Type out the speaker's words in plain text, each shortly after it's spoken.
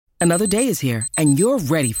Another day is here, and you're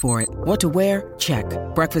ready for it. What to wear? Check.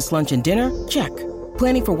 Breakfast, lunch, and dinner? Check.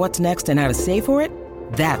 Planning for what's next and how to save for it?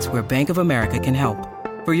 That's where Bank of America can help.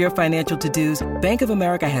 For your financial to-dos, Bank of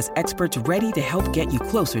America has experts ready to help get you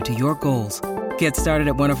closer to your goals. Get started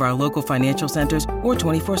at one of our local financial centers or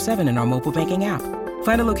 24/7 in our mobile banking app.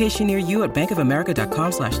 Find a location near you at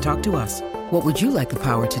bankofamerica.com/talktous. What would you like the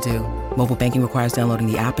power to do? Mobile banking requires downloading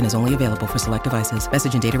the app and is only available for select devices.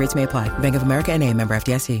 Message and data rates may apply. Bank of America N.A., member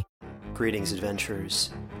FDIC. Greetings,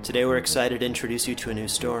 adventurers. Today we're excited to introduce you to a new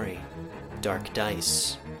story, Dark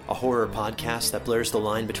Dice, a horror podcast that blurs the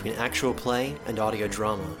line between actual play and audio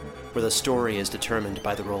drama, where the story is determined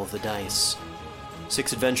by the roll of the dice.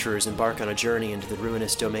 6 adventurers embark on a journey into the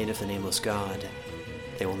ruinous domain of the Nameless God.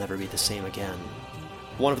 They will never be the same again.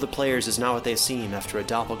 One of the players is not what they seem after a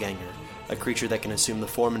doppelganger, a creature that can assume the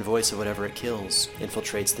form and voice of whatever it kills,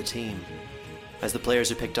 infiltrates the team. As the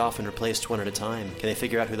players are picked off and replaced one at a time, can they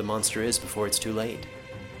figure out who the monster is before it's too late?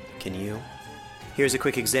 Can you? Here's a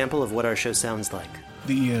quick example of what our show sounds like.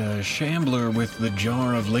 The shambler with the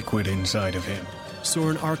jar of liquid inside of him.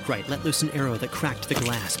 Soren Arkwright let loose an arrow that cracked the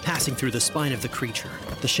glass, passing through the spine of the creature.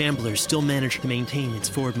 The shambler still managed to maintain its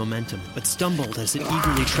forward momentum, but stumbled as it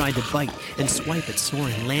eagerly tried to bite and swipe at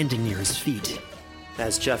Soren, landing near his feet.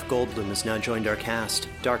 As Jeff Goldblum has now joined our cast,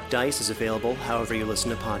 Dark Dice is available however you listen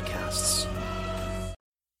to podcasts.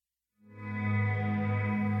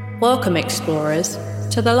 Welcome, explorers,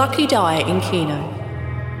 to the Lucky Die in Kino.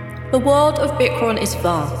 The world of Bikron is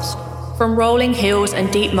vast, from rolling hills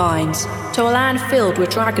and deep mines to a land filled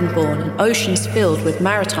with dragonborn and oceans filled with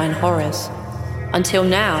maritime horrors. Until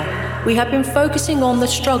now, we have been focusing on the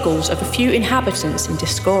struggles of a few inhabitants in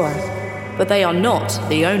Discora, but they are not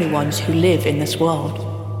the only ones who live in this world.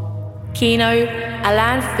 Kino, a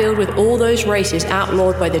land filled with all those races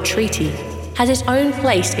outlawed by the treaty, has its own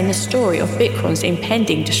place in the story of Bikron's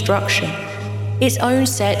impending destruction. Its own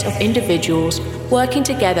set of individuals working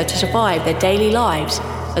together to survive their daily lives,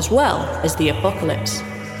 as well as the apocalypse.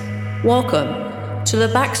 Welcome to the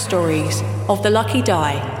backstories of the Lucky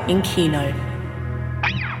Die in Kino.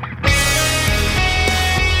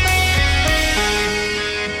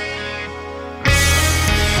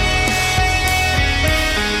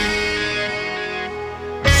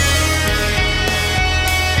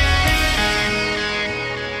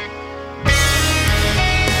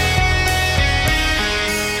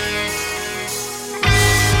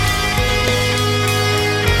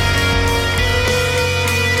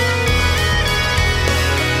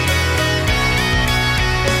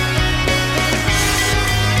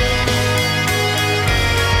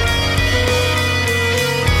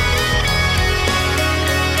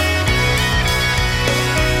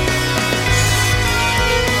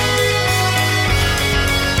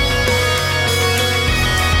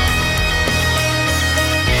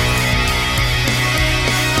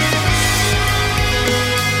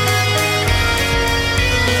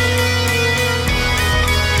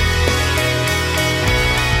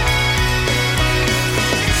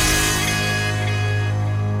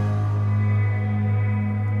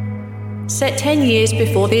 Set 10 years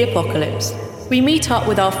before the apocalypse, we meet up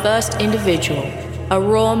with our first individual,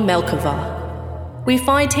 Aron Melkova. We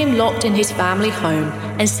find him locked in his family home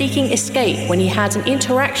and seeking escape when he has an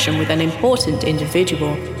interaction with an important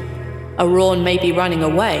individual. Aron may be running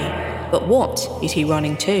away, but what is he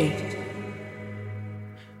running to?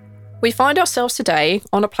 We find ourselves today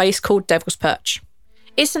on a place called Devil's Perch.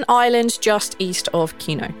 It's an island just east of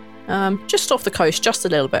Kino, just off the coast, just a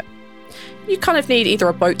little bit. You kind of need either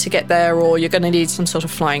a boat to get there or you're going to need some sort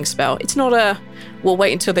of flying spell. It's not we'll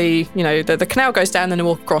wait until the canal goes down and then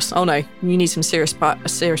we'll cross. Oh no, you need some serious power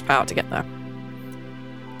to get there.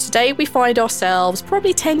 Today we find ourselves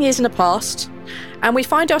probably 10 years in the past, and we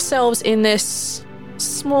find ourselves in this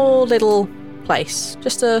small little place,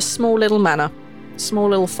 just a small little manor, small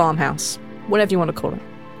little farmhouse, whatever you want to call it.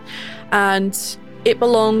 And it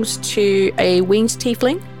belongs to a winged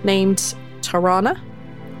tiefling named Tarana.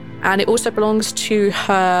 And it also belongs to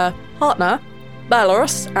her partner,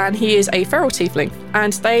 Balos, and he is a feral tiefling.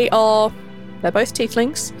 And they're both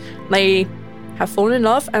tieflings. They have fallen in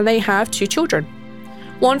love and they have 2 children.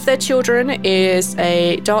 One of their children is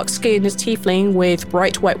a dark-skinned tiefling with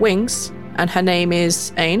bright white wings, and her name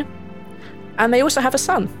is Ain. And they also have a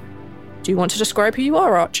son. Do you want to describe who you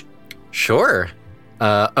are, Arch? Sure.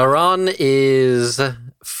 Aran is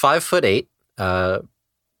 5'8".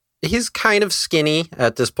 He's kind of skinny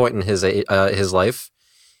at this point in his life.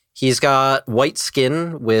 He's got white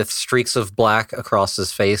skin with streaks of black across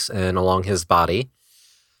his face and along his body.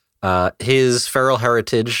 His feral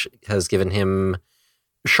heritage has given him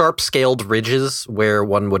sharp-scaled ridges where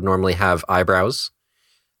one would normally have eyebrows.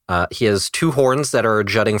 He has 2 horns that are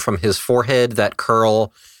jutting from his forehead that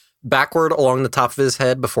curl backward along the top of his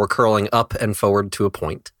head before curling up and forward to a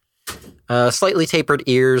point. Slightly tapered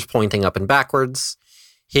ears pointing up and backwards.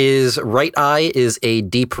 His right eye is a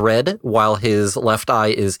deep red, while his left eye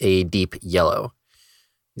is a deep yellow.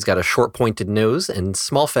 He's got a short pointed nose and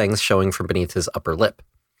small fangs showing from beneath his upper lip.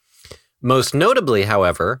 Most notably,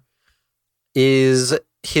 however, is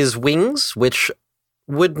his wings, which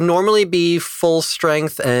would normally be full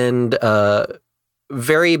strength and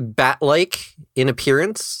very bat-like in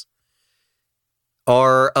appearance,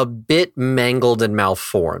 are a bit mangled and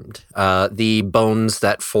malformed. The bones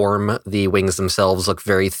that form the wings themselves look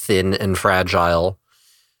very thin and fragile.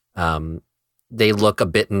 They look a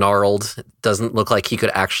bit gnarled. It doesn't look like he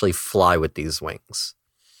could actually fly with these wings.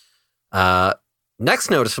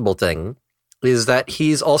 Next noticeable thing is that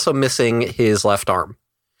he's also missing his left arm.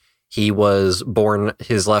 He was born,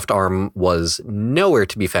 his left arm was nowhere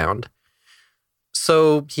to be found.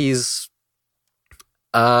 So he's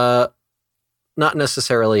not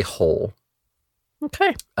necessarily whole.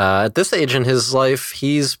 Okay. At this age in his life,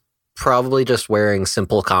 he's probably just wearing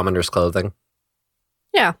simple commoner's clothing.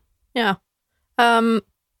 Yeah.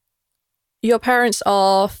 Your parents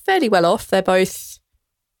are fairly well off. They're both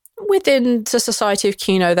within the society of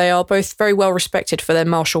Kino. They are both very well respected for their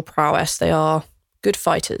martial prowess. They are good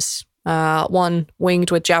fighters. One winged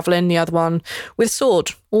with javelin, the other one with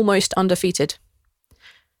sword, almost undefeated.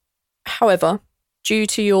 However, due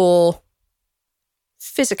to your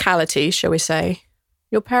physicality, shall we say,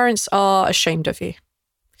 your parents are ashamed of you.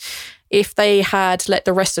 If they had let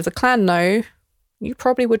the rest of the clan know, you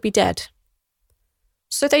probably would be dead.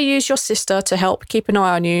 So they use your sister to help keep an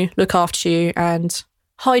eye on you, look after you, and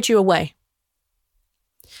hide you away.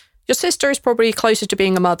 Your sister is probably closer to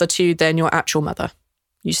being a mother to you than your actual mother.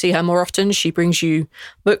 You see her more often. She brings you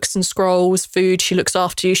books and scrolls, food. She looks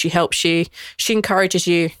after you. She helps you. She encourages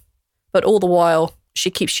you. But all the while,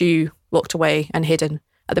 she keeps you locked away and hidden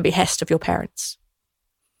at the behest of your parents.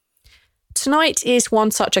 Tonight is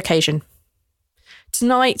one such occasion.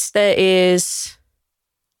 Tonight there is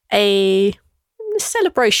a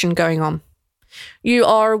celebration going on. You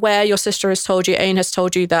are aware, your sister has told you, Ain has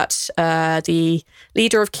told you that the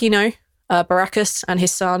leader of Kino, Baracus, and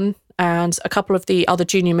his son, and a couple of the other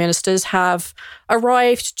junior ministers have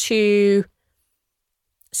arrived to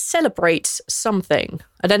celebrate something,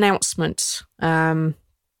 an announcement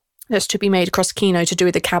that's to be made across Kino to do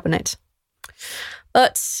with the cabinet.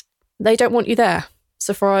 But they don't want you there.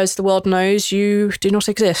 So far as the world knows, you do not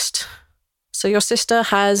exist. So your sister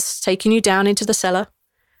has taken you down into the cellar,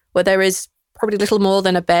 where there is probably little more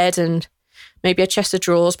than a bed and maybe a chest of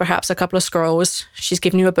drawers, perhaps a couple of scrolls. She's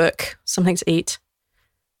given you a book, something to eat,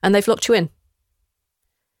 and they've locked you in.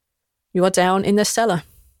 You are down in the cellar.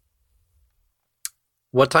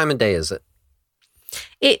 What time of day is it?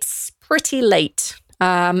 It's pretty late.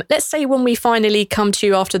 Let's say when we finally come to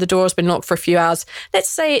you after the door has been locked for a few hours, let's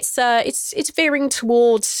say it's veering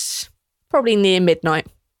towards probably near midnight.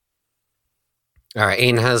 All right,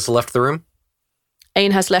 Ain has left the room?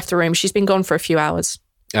 Ain has left the room. She's been gone for a few hours.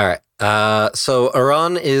 All right. So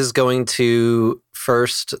Aran is going to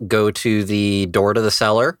first go to the door to the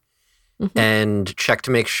cellar and check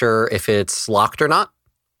to make sure if it's locked or not.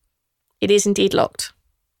 It is indeed locked.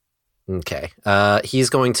 Okay. He's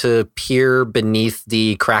going to peer beneath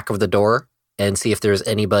the crack of the door and see if there's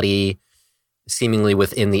anybody seemingly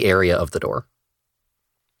within the area of the door.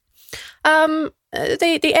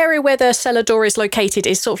 The area where the cellar door is located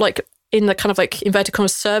is sort of like in the kind of like inverted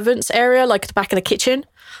commas servants area, like at the back of the kitchen.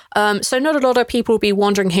 So not a lot of people will be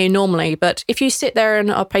wandering here normally, but if you sit there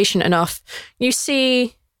and are patient enough, you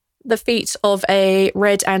see the feet of a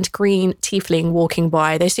red and green tiefling walking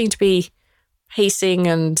by. They seem to be pacing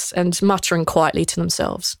and muttering quietly to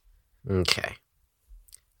themselves. Okay.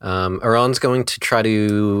 Aran's going to try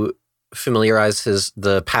to familiarize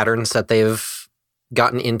the patterns that they've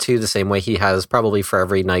gotten into the same way he has probably for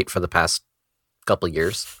every night for the past couple of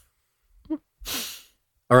years.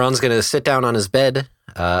 Aran's going to sit down on his bed,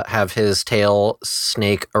 have his tail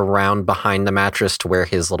snake around behind the mattress to where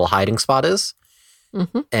his little hiding spot is,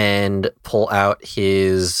 and pull out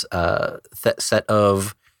his set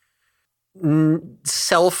of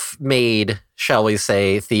self-made, shall we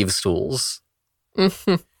say, thieves' tools.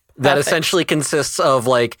 That essentially consists of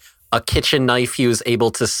like a kitchen knife he was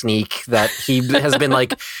able to sneak that he has been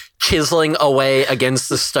like chiseling away against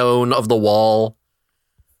the stone of the wall.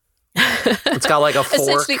 It's got like a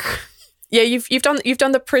fork. Yeah, you've done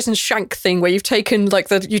the prison shank thing where you've taken like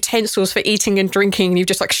the utensils for eating and drinking, and you've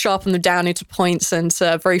just like sharpened them down into points and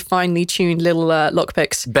very finely tuned little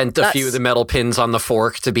lockpicks. Bent a few of the metal pins on the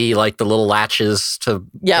fork to be like the little latches to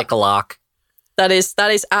pick a lock. That is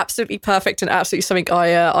absolutely perfect and absolutely something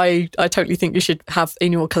I totally think you should have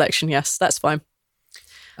in your collection. Yes, that's fine.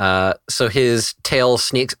 So his tail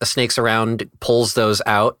snakes around, pulls those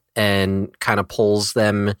out, and kind of pulls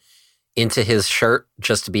them into his shirt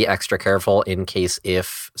just to be extra careful in case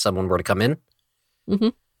if someone were to come in. Mm-hmm.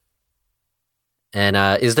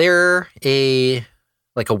 And is there a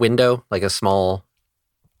window, like a small?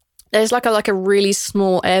 There's like a really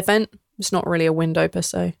small air vent. It's not really a window per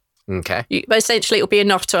se. Okay. But essentially, it'll be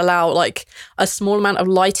enough to allow like a small amount of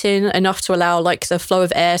light in, enough to allow like the flow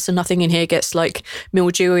of air, so nothing in here gets like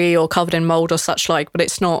mildewy or covered in mold or such like. But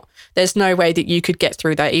it's not. There's no way that you could get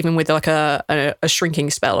through that, even with like a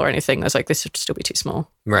shrinking spell or anything. There's like this would still be too small.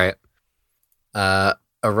 Right.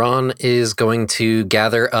 Aran is going to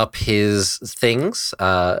gather up his things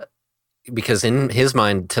because in his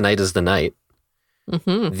mind, tonight is the night.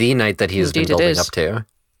 Mm-hmm. The night that he has been building up to.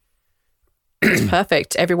 It's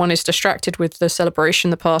perfect. Everyone is distracted with the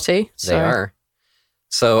celebration, the party. So. They are.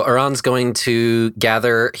 So Aran's going to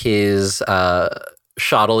gather his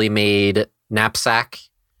shoddily made knapsack,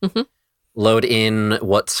 load in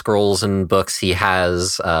what scrolls and books he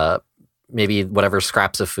has, maybe whatever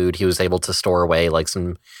scraps of food he was able to store away, like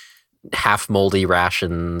some half moldy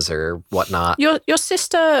rations or whatnot. Your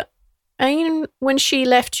sister, Aine, when she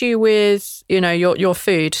left you with, your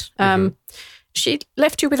food, she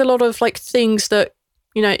left you with a lot of like things that,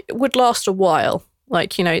 would last a while.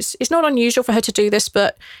 Like, it's not unusual for her to do this,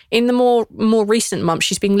 but in the more recent months,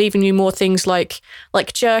 she's been leaving you more things like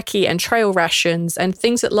jerky and trail rations and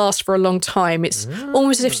things that last for a long time. It's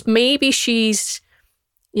almost as if maybe she's,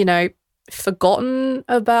 forgotten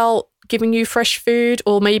about giving you fresh food,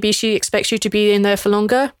 or maybe she expects you to be in there for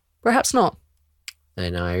longer. Perhaps not.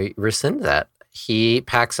 And I rescind that. He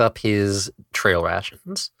packs up his trail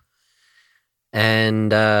rations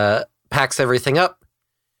and packs everything up,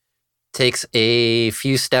 takes a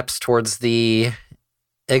few steps towards the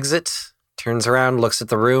exit, turns around, looks at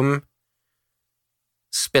the room,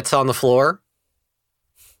 spits on the floor,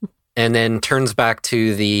 and then turns back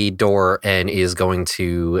to the door and is going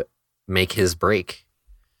to make his break.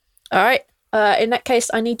 All right. In that case,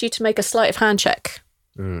 I need you to make a sleight of hand check.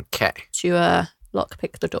 Okay. To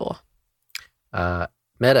lockpick the door.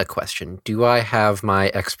 Meta question. Do I have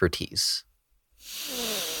my expertise?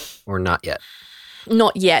 Or not yet?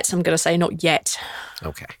 Not yet. I'm going to say not yet.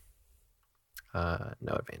 Okay.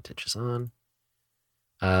 No advantages on.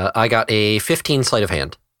 I got a 15 sleight of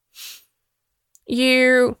hand.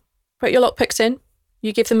 You put your lockpicks in.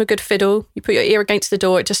 You give them a good fiddle. You put your ear against the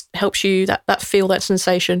door. It just helps you that feel, that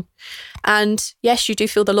sensation. And yes, you do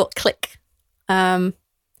feel the lock click. And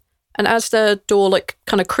as the door like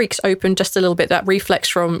kind of creaks open just a little bit, that reflex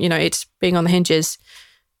from, it's being on the hinges,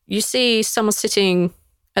 you see someone sitting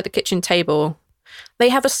at the kitchen table. They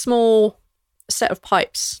have a small set of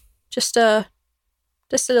pipes, just a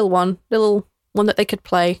little one that they could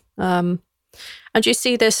play. And you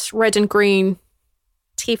see this red and green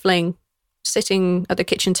tiefling sitting at the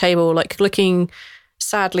kitchen table, like looking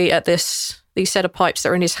sadly at these set of pipes that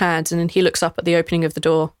are in his hands. And he looks up at the opening of the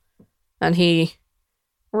door and he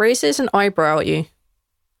raises an eyebrow at you.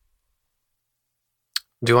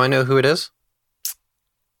 Do I know who it is?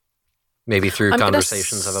 Maybe through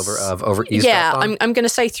conversations of over eavesdropped on? I'm going to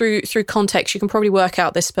say through context, you can probably work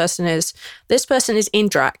out this person is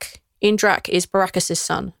Indrak. Indrak is Baracus'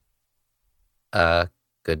 son.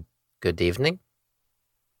 Good evening.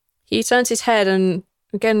 He turns his head and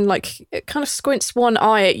again, like, it kind of squints one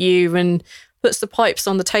eye at you and puts the pipes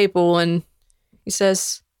on the table and he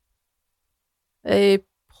says, "A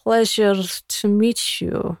pleasure to meet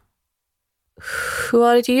you. Who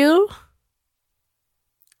are you?"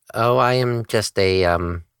 Oh, I am just a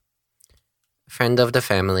friend of the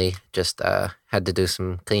family. Just had to do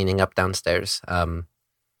some cleaning up downstairs.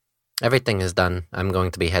 Everything is done. I'm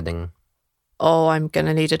going to be heading. Oh, I'm going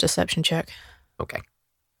to need a deception check. Okay.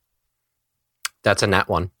 That's a nat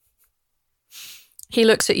 1. He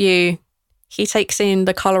looks at you. He takes in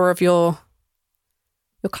the colour of your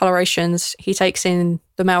colorations. He takes in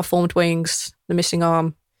the malformed wings, the missing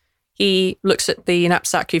arm. He looks at the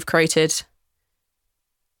knapsack you've created.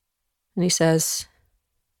 And he says,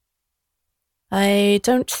 "I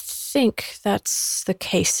don't think that's the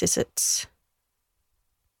case, is it?"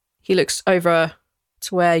 He looks over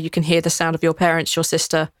to where you can hear the sound of your parents, your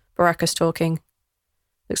sister, Baracus talking.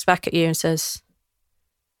 Looks back at you and says,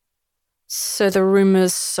 "So the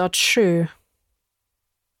rumours are true."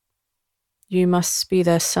 You must be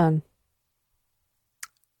their son.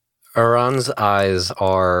 Aran's eyes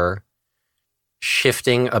are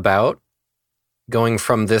shifting about, going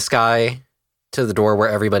from this guy to the door where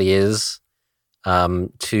everybody is,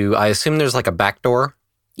 to, I assume there's like a back door.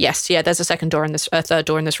 Yes, yeah, there's a third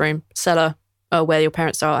door in this room. Cellar, where your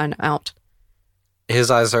parents are, and out.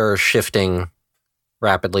 His eyes are shifting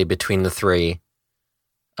rapidly between the three.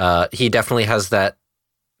 He definitely has that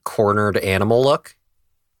cornered animal look.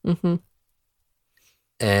 Mm-hmm.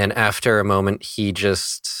 And after a moment, he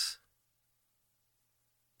just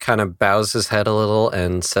kind of bows his head a little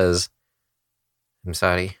and says, I'm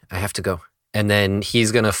sorry, I have to go. And then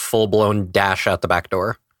he's going to full-blown dash out the back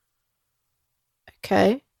door.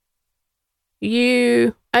 Okay.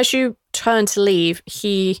 As you turn to leave,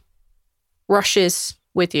 he rushes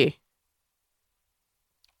with you.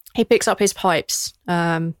 He picks up his pipes,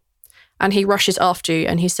 and he rushes after you,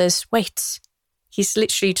 and he says, wait. He's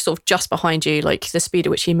literally sort of just behind you, like the speed at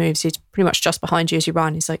which he moves, he's pretty much just behind you as you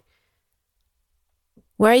run. He's like,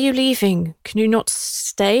 where are you leaving? Can you not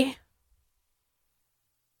stay?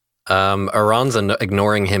 Aran's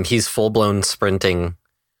ignoring him. He's full-blown sprinting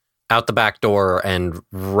out the back door and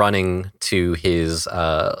running to his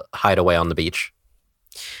hideaway on the beach.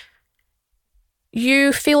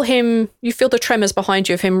 You feel the tremors behind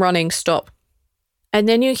you of him running stop. And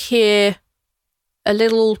then you hear a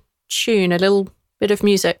little tune, a little bit of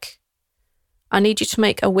music. I need you to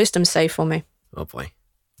make a wisdom save for me. Oh boy.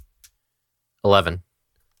 11.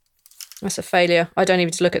 That's a failure. I don't even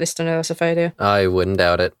need to look at this to know that's a failure. I wouldn't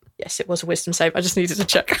doubt it. Yes, it was a wisdom save. I just needed to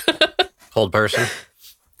check. Hold person.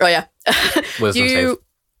 Oh, yeah. Wisdom save.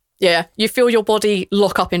 Yeah, you feel your body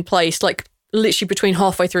lock up in place, like literally between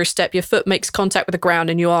halfway through a step. Your foot makes contact with the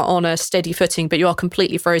ground and you are on a steady footing, but you are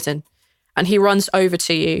completely frozen. And he runs over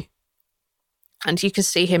to you. And you can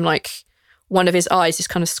see him, like, one of his eyes is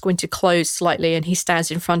kind of squinted closed slightly, and he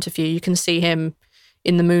stands in front of you. You can see him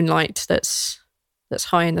in the moonlight that's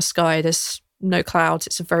high in the sky. There's no clouds.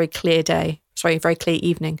 It's a very clear day. Sorry, a very clear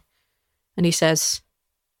evening. And he says,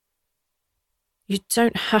 you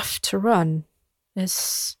don't have to run.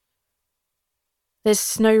 There's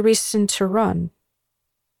no reason to run.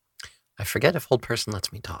 I forget if hold person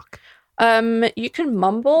lets me talk. You can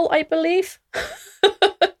mumble, I believe.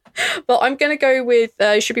 But I'm going to go with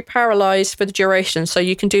you should be paralyzed for the duration, so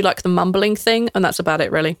you can do like the mumbling thing, and that's about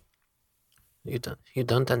it, really. You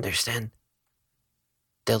don't understand.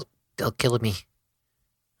 They'll kill me.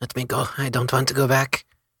 Let me go. I don't want to go back.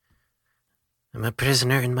 I'm a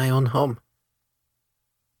prisoner in my own home.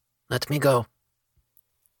 Let me go.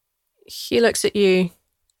 He looks at you.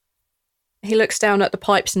 He looks down at the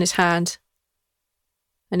pipes in his hand.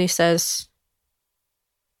 And he says,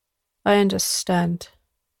 I understand.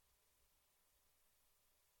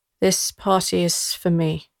 This party is for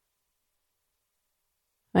me.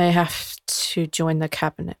 I have to join the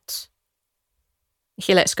cabinet.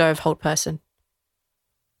 He lets go of hold person.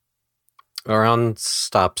 Aran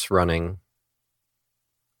stops running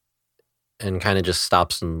and kind of just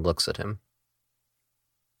stops and looks at him.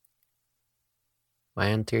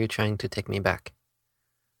 Why aren't you trying to take me back?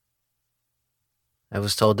 I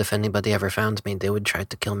was told if anybody ever found me, they would try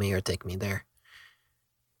to kill me or take me there.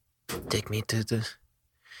 Take me to the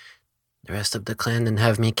rest of the clan and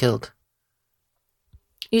have me killed.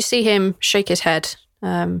 You see him shake his head,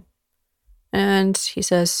 and he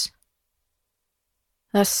says,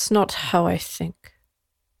 that's not how I think.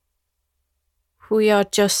 We are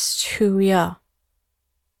just who we are.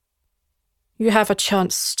 You have a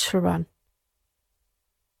chance to run.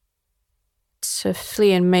 To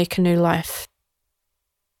flee and make a new life.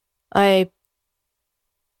 I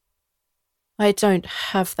don't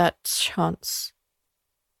have that chance.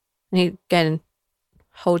 And he again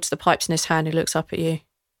holds the pipes in his hand. He looks up at you.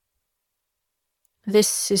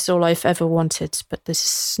 This is all I've ever wanted, but this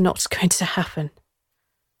is not going to happen.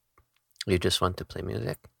 You just want to play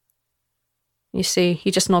music? You see,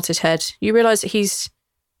 he just nods his head. You realise that he's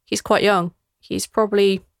quite young. He's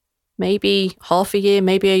probably maybe half a year,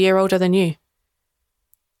 maybe a year older than you.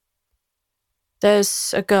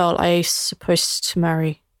 There's a girl I'm supposed to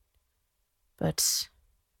marry, but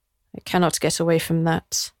I cannot get away from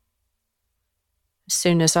that. As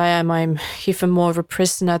soon as I am, I'm even more of a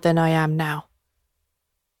prisoner than I am now.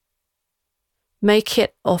 Make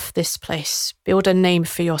it off this place. Build a name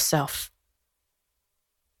for yourself.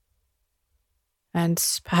 And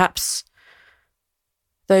perhaps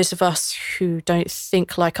those of us who don't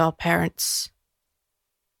think like our parents,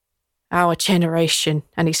 our generation,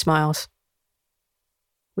 and he smiles,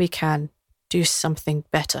 we can do something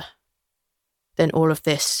better than all of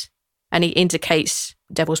this. And he indicates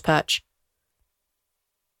Devil's Perch.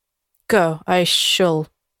 Go, I shall.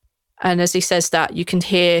 And as he says that, you can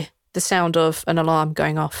hear the sound of an alarm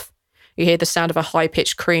going off. You hear the sound of a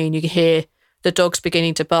high-pitched scream. You can hear the dogs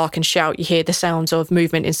beginning to bark and shout. You hear the sounds of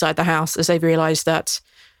movement inside the house as they realise that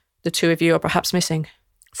the two of you are perhaps missing.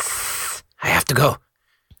 I have to go.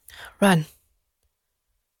 Run.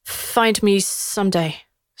 Find me someday.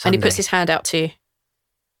 And he puts his hand out to you.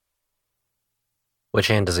 Which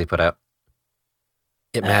hand does he put out?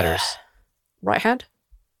 It matters. Right hand?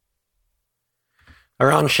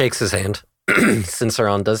 Aran shakes his hand, since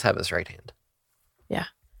Aran does have his right hand. Yeah.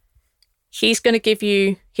 He's going to give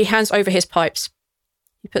you... He hands over his pipes.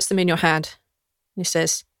 He puts them in your hand. He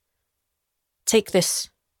says, take this.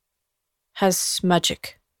 Has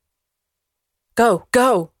magic. Go,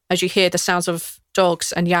 go! As you hear the sounds of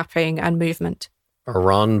dogs and yapping and movement.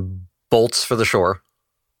 Aran bolts for the shore.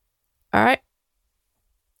 All right.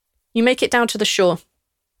 You make it down to the shore.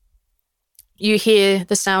 You hear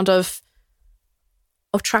the sound of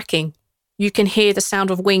tracking. You can hear the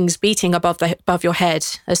sound of wings beating above your head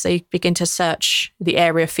as they begin to search the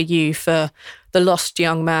area for you, for the lost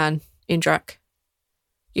young man, Indrak.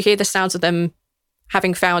 You hear the sounds of them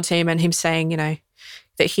having found him and him saying,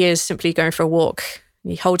 that he is simply going for a walk.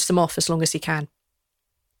 He holds them off as long as he can.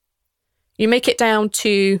 You make it down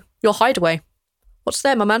to your hideaway. What's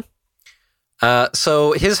there, my man?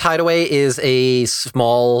 So his hideaway is a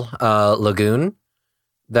small lagoon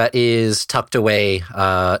that is tucked away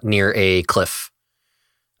near a cliff,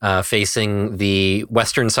 facing the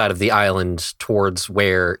western side of the island towards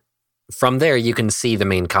where, from there, you can see the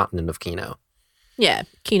main continent of Kino. Yeah,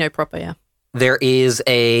 Kino proper, yeah. There is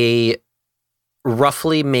a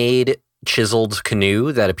roughly made chiseled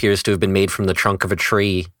canoe that appears to have been made from the trunk of a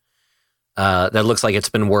tree that looks like it's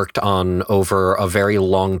been worked on over a very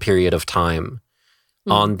long period of time.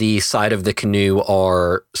 On the side of the canoe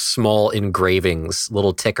are small engravings,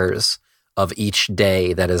 little tickers of each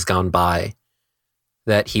day that has gone by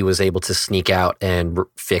that he was able to sneak out and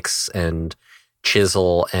fix and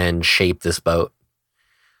chisel and shape this boat.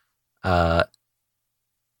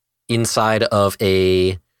 Inside of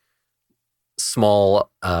a small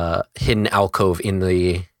hidden alcove in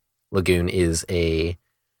the lagoon is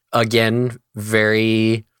again,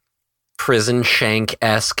 very prison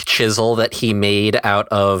shank-esque chisel that he made out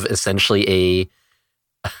of essentially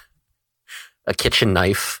a kitchen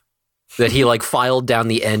knife that he filed down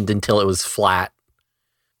the end until it was flat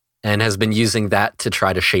and has been using that to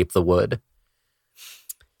try to shape the wood.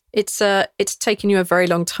 It's taken you a very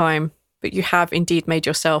long time, but you have indeed made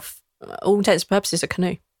yourself, all intents and purposes, a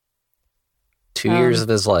canoe. 2 years of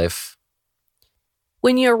his life.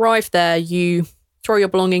 When you arrive there, you throw your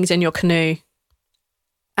belongings in your canoe.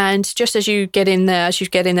 And just as you get in there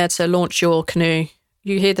to launch your canoe,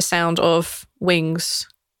 you hear the sound of wings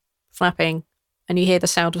flapping, and you hear the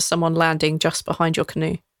sound of someone landing just behind your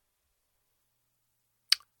canoe.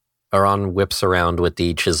 Aran whips around with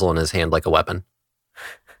the chisel in his hand like a weapon.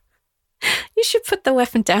 You should put the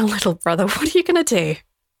weapon down, little brother. What are you going to do?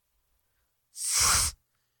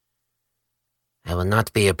 I will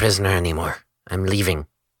not be a prisoner anymore. I'm leaving.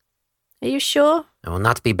 Are you sure? I will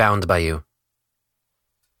not be bound by you.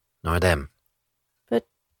 Nor them. But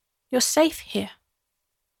you're safe here.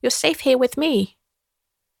 You're safe here with me.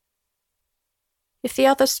 If the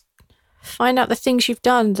others find out the things you've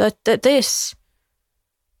done, that this...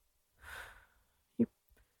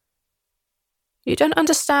 You don't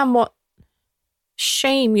understand what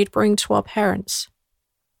shame you'd bring to our parents.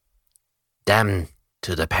 Damn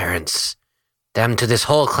to the parents. Damn to this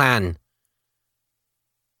whole clan.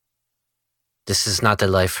 This is not a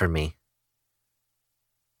life for me.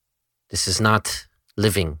 This is not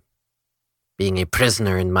living, being a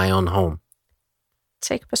prisoner in my own home.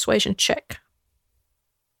 Take a persuasion check.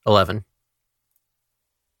 11.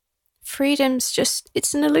 Freedom's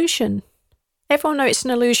it's an illusion. Everyone knows it's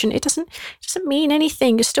an illusion. It doesn't mean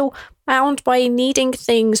anything. You're still bound by needing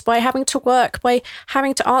things, by having to work, by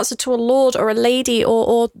having to answer to a lord or a lady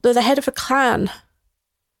or the head of a clan.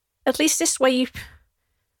 At least this way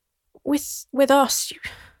with us, you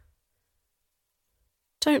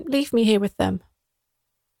don't leave me here with them.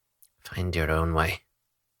 Find your own way.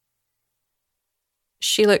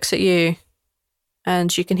 She looks at you,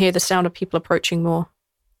 and you can hear the sound of people approaching more,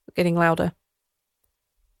 getting louder.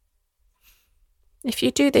 If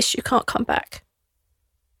you do this, you can't come back.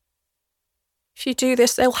 If you do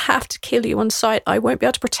this, they'll have to kill you on sight. I won't be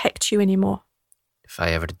able to protect you anymore. If I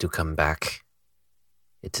ever do come back,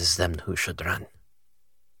 it is them who should run.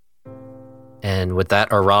 And with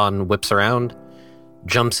that, Aran whips around,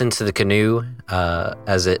 jumps into the canoe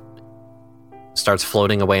as it starts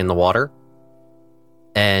floating away in the water.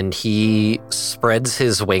 and he spreads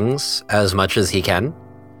his wings as much as he can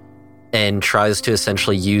and tries to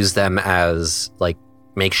essentially use them as like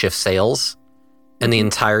makeshift sails. And the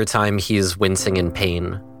entire time he's wincing in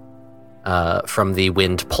pain from the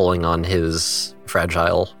wind pulling on his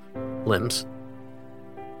fragile limbs.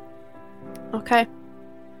 Okay.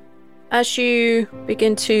 As you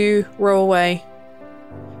begin to row away,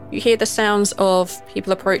 you hear the sounds of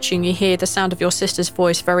people approaching. You hear the sound of your sister's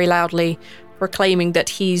voice very loudly proclaiming that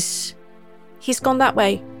he's gone that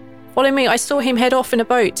way. Follow me. I saw him head off in a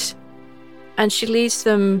boat. And she leads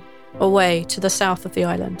them away to the south of the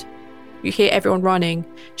island. You hear everyone running.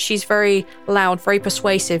 She's very loud, very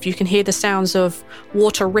persuasive. You can hear the sounds of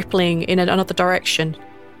water rippling in another direction.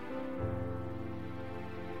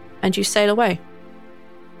 And you sail away.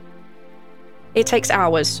 It takes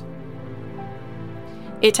hours.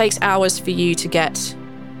 It takes hours for you to get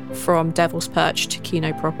from Devil's Perch to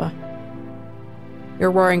Kino proper.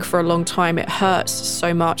 You're rowing for a long time. It hurts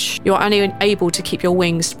so much. You're only able to keep your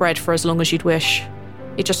wings spread for as long as you'd wish.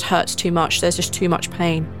 It just hurts too much. There's just too much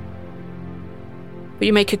pain. But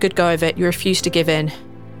you make a good go of it. You refuse to give in.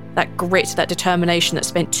 That grit, that determination that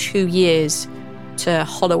spent 2 years to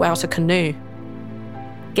hollow out a canoe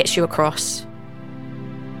gets you across.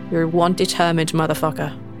 You're one determined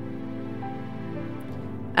motherfucker.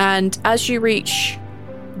 And as you reach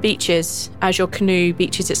beaches, as your canoe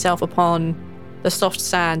beaches itself upon the soft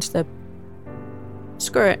sand, the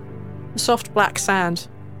soft black sand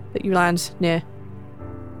that you land near,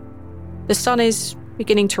 the sun is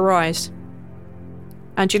beginning to rise.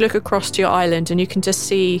 And you look across to your island and you can just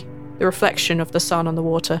see the reflection of the sun on the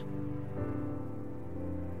water.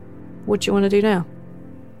 What do you want to do now?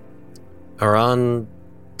 Aran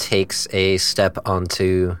takes a step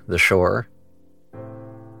onto the shore,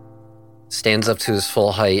 stands up to his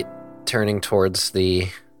full height, turning towards the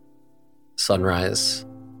sunrise,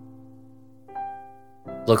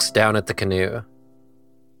 looks down at the canoe,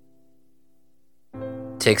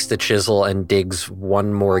 takes the chisel and digs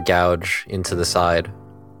one more gouge into the side,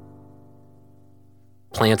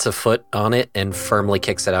 plants a foot on it, and firmly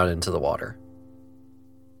kicks it out into the water.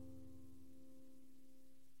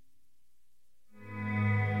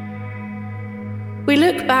 We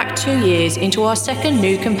look back 2 years into our second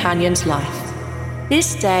new companion's life.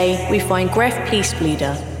 This day, we find Gref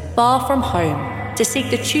Peacebleeder, far from home, to seek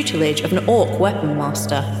the tutelage of an orc weapon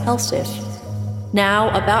master, Elsif. Now,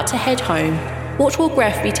 about to head home, what will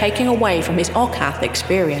Gref be taking away from his Okath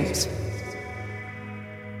experience?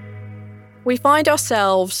 We find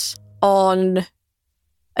ourselves on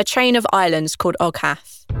a chain of islands called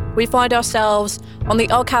Okath. We find ourselves on the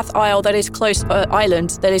Okath Isle island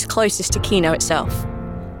that is closest to Kino itself.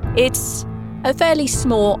 It's a fairly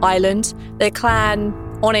small island. The clan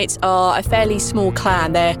on it are a fairly small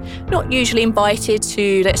clan. They're not usually invited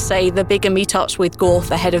to, let's say, the bigger meetups with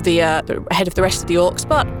Gorth ahead of the rest of the orcs,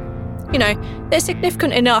 but you know, they're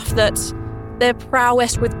significant enough that their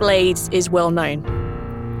prowess with blades is well known.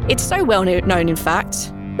 It's so well known, in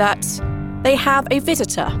fact, that they have a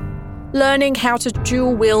visitor learning how to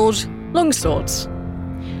dual-wield longswords.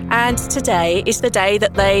 And today is the day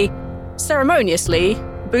that they ceremoniously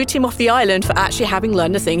boot him off the island for actually having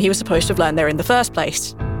learned the thing he was supposed to have learned there in the first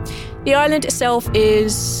place. The island itself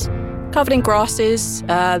is covered in grasses.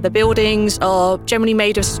 The buildings are generally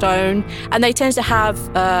made of stone, and they tend to have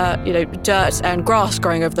dirt and grass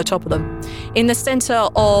growing over the top of them. In the centre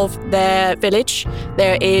of their village,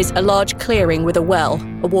 there is a large clearing with a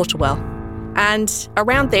water well. And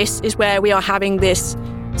around this is where we are having this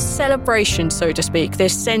celebration, so to speak,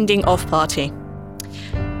 this sending off party.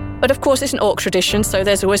 But of course, it's an orc tradition, so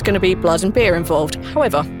there's always going to be blood and beer involved.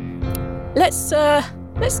 However, let's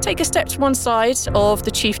take a step to one side of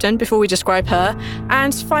the chieftain before we describe her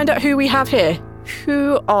and find out who we have here.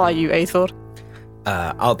 Who are you, Aethor?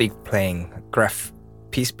 I'll be playing Gref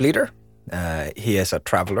Peacebleeder. He is a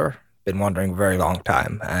traveler, been wandering a very long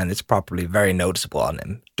time, and it's probably very noticeable on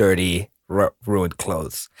him. Dirty, ruined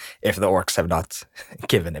clothes, if the orcs have not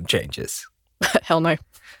given him changes. Hell no.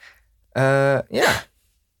 Yeah.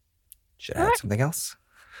 Should I add something else?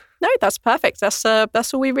 No, that's perfect. That's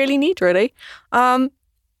all we really need, really.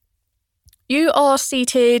 You are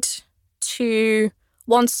seated to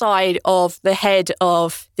one side of the head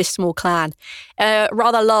of this small clan, a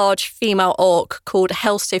rather large female orc called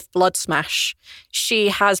Helsif Bloodsmash. She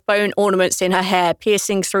has bone ornaments in her hair,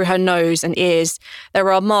 piercing through her nose and ears.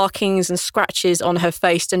 There are markings and scratches on her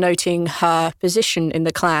face denoting her position in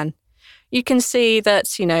the clan. You can see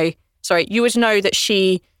that, you would know that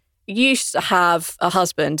she used to have a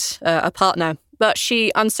husband, a partner, but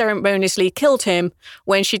she unceremoniously killed him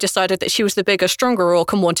when she decided that she was the bigger, stronger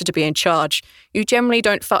orc and wanted to be in charge. You generally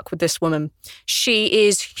don't fuck with this woman. She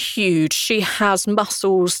is huge. She has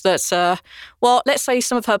muscles that, well, let's say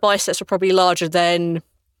some of her biceps are probably larger than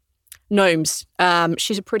gnomes.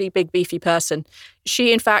 She's a pretty big, beefy person.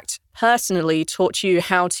 She, in fact, personally taught you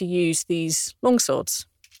how to use these longswords.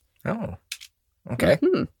 Oh, okay.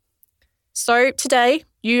 Mm-hmm. So today,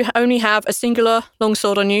 you only have a singular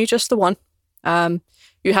longsword on you, just the one.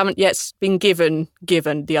 You haven't yet been given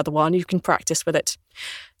the other one. You can practice with it.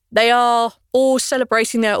 They are all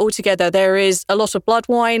celebrating there all together. There is a lot of blood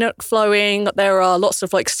wine flowing. There are lots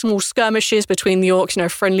of like small skirmishes between the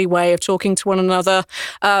orcs, friendly way of talking to one another.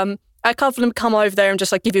 A couple of them come over there and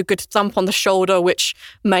just like give you a good thump on the shoulder, which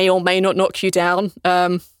may or may not knock you down.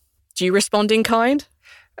 Do you respond in kind?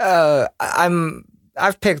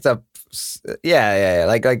 I've picked up, yeah.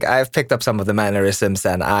 Like I've picked up some of the mannerisms,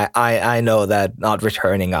 and I know that not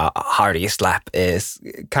returning a hearty slap is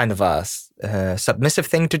kind of a submissive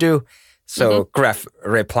thing to do. So Gref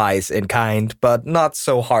replies in kind, but not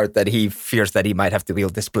so hard that he fears that he might have to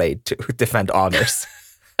wield this blade to defend honors.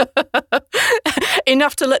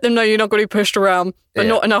 Enough to let them know you're not going to be pushed around, but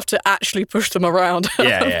not enough to actually push them around.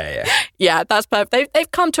 Yeah. Yeah, that's perfect.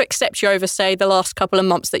 They've come to accept you over, say, the last couple of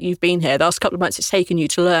months that you've been here. The last couple of months it's taken you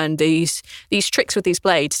to learn these tricks with these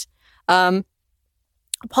blades.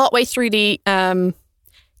 Partway through the...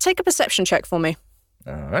 take a perception check for me.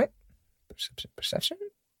 All right. Perception?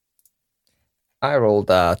 I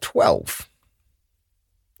rolled 12.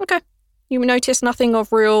 Okay. You notice nothing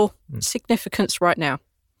of real significance right now.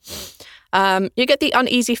 You get the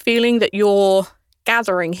uneasy feeling that your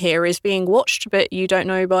gathering here is being watched, but you don't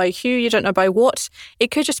know by who, you don't know by what.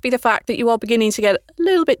 It could just be the fact that you are beginning to get a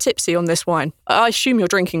little bit tipsy on this wine. I assume you're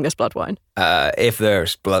drinking this blood wine. If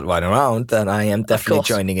there's blood wine around, then I am definitely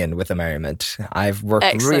joining in with the merriment. I've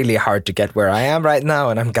worked really hard to get where I am right now,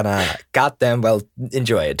 and I'm gonna goddamn well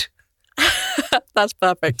enjoy it. That's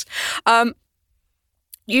perfect.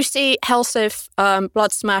 You see Helsif,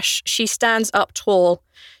 Blood Smash. She stands up tall.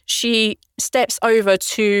 She steps over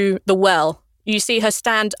to the well. You see her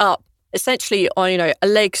stand up, essentially on,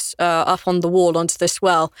 legs up on the wall onto this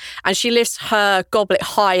well, and she lifts her goblet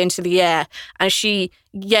high into the air, and she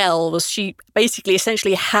yells. She basically,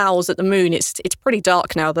 essentially howls at the moon. It's pretty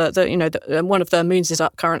dark now. One of the moons is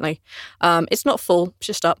up currently. It's not full, it's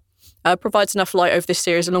just up. Provides enough light over this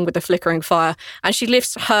series, along with the flickering fire, and she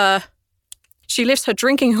lifts her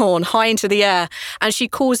drinking horn high into the air, and she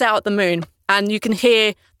calls out at the moon. And you can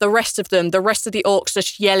hear the rest of the orcs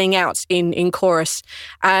just yelling out in chorus.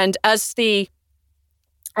 And as the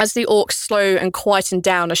orcs slow and quieten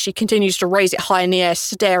down, as she continues to raise it high in the air,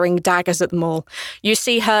 staring daggers at them all, you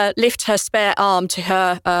see her lift her spare arm to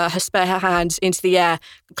her spare hand into the air,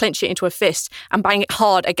 clench it into a fist, and bang it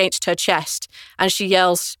hard against her chest. And she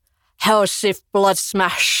yells, "Helsif Blood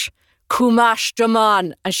Smash, Kumash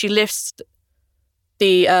Daman," and she lifts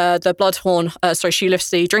the blood horn. She lifts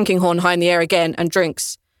the drinking horn high in the air again and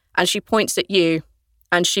drinks. And she points at you,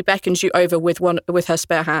 and she beckons you over with her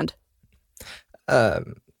spare hand.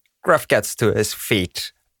 Gruff gets to his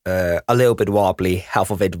feet, a little bit wobbly. Half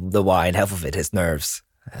of it the wine, half of it his nerves,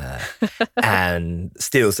 and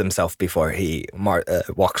steels himself before he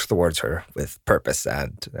walks towards her with purpose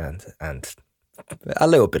and a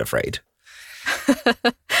little bit afraid.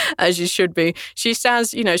 As you should be. She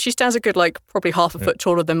stands a good, probably half a foot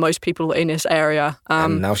taller than most people in this area.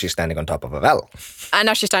 And now she's standing on top of a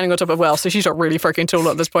well. So she's not really freaking tall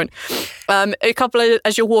at this point.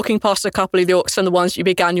 As you're walking past a couple of the orcs and the ones you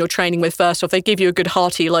began your training with first off, they give you a good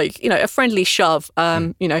hearty, a friendly shove.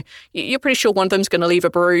 You're pretty sure one of them's going to leave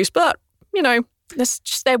a bruise, but, that's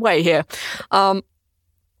just their way here.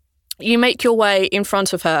 You make your way in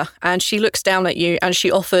front of her, and she looks down at you, and she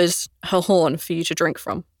offers her horn for you to drink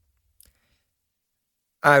from.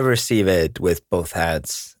 I receive it with both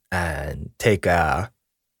hands and take a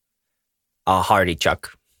hearty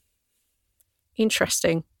chuck.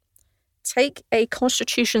 Interesting. Take a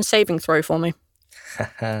Constitution saving throw for me.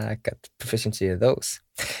 I got proficiency of those.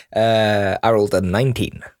 I rolled a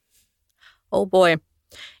 19. Oh boy.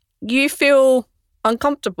 You feel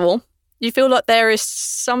uncomfortable. You feel like there is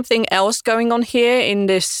something else going on here in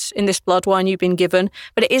this blood wine you've been given,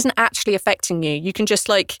 but it isn't actually affecting you. You can just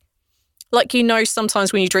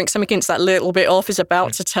sometimes when you drink something, it's that little bit off is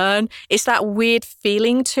about to turn. It's that weird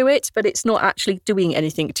feeling to it, but it's not actually doing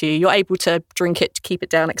anything to you. You're able to drink it, to keep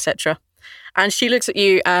it down, etc. And she looks at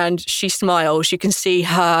you and she smiles. You can see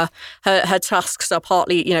her tusks are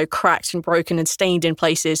partly, cracked and broken and stained in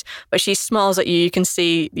places. But she smiles at you. You can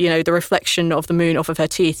see, the reflection of the moon off of her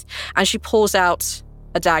teeth. And she pulls out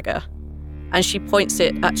a dagger. and she points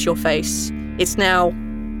it at your face. It's now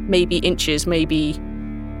maybe inches from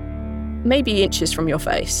your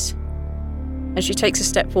face. And she takes a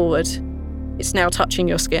step forward. It's now touching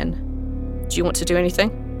your skin. Do you want to do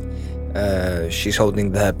anything? She's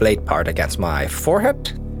holding the blade part against my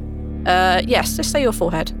forehead? Yes, just say your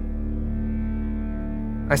forehead.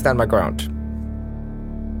 I stand my ground.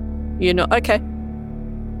 You're not... Okay.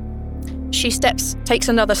 She takes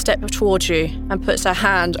another step towards you and puts her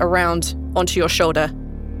hand onto your shoulder.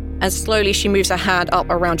 And slowly she moves her hand up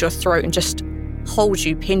around your throat and just holds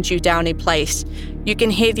you, pins you down in place. You can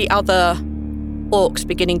hear the other orcs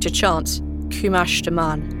beginning to chant, Kumash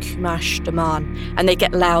Daman, Kumash Daman. And they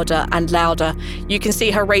get louder and louder. You can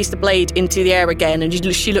see her raise the blade into the air again, and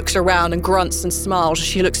she looks around and grunts and smiles.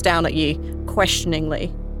 She looks down at you,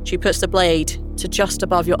 questioningly. She puts the blade to just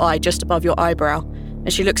above your eye, just above your eyebrow.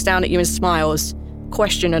 And she looks down at you and smiles,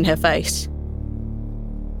 question on her face.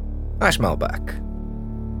 I smile back.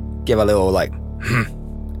 Give a little,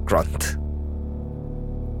 grunt.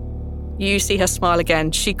 You see her smile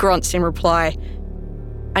again. She grunts in reply.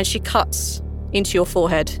 And she cuts into your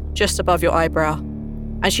forehead, just above your eyebrow.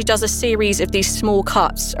 And she does a series of these small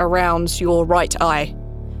cuts around your right eye.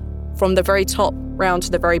 From the very top round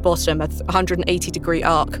to the very bottom, a 180-degree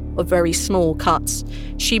arc of very small cuts.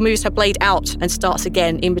 She moves her blade out and starts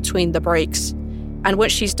again in between the breaks. And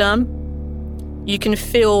once she's done, you can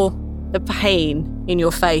feel the pain in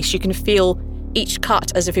your face. You can feel each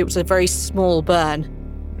cut as if it was a very small burn.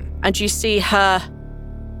 And you see her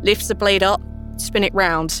lift the blade up, spin it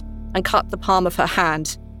round, and cut the palm of her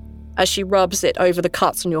hand as she rubs it over the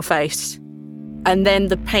cuts on your face. And then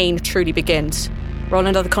the pain truly begins. Roll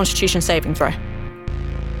another Constitution saving throw.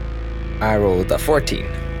 I rolled a 14.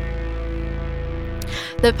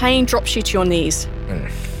 The pain drops you to your knees.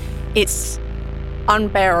 It's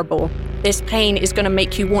unbearable. This pain is going to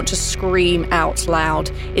make you want to scream out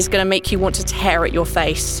loud. It's going to make you want to tear at your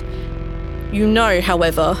face. You know,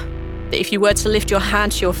 however, that if you were to lift your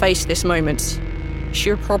hand to your face this moment,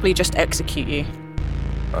 she would probably just execute you.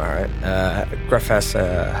 All right. Gruff has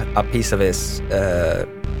a piece of his,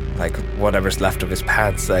 whatever's left of his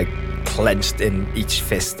pants, clenched in each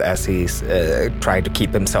fist as he's trying to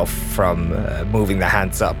keep himself from moving the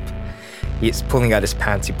hands up. He's pulling out his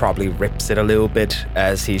pants. He probably rips it a little bit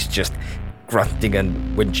as he's just grunting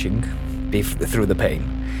and winching through the pain.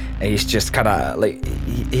 And he's just kind of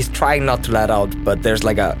he's trying not to let out, but there's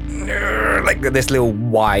this little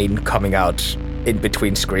whine coming out in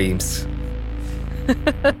between screams.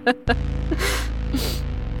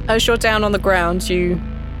 As you're down on the ground, you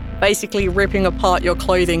basically ripping apart your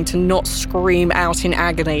clothing to not scream out in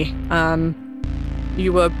agony.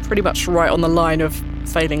 You were pretty much right on the line of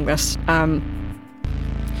failing this.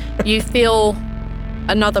 You feel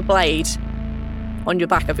another blade on your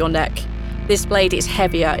back of your neck. This blade is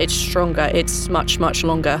heavier, it's stronger, it's much, much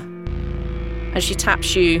longer. And she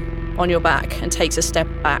taps you on your back and takes a step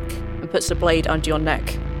back and puts the blade under your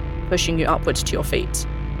neck, pushing you upwards to your feet.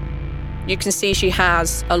 You can see she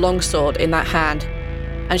has a longsword in that hand,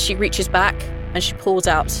 and she reaches back and she pulls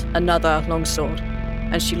out another longsword,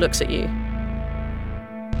 and she looks at you.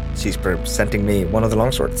 She's presenting me one of the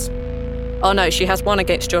longswords. Oh no, she has one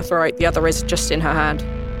against your throat, the other is just in her hand.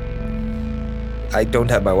 I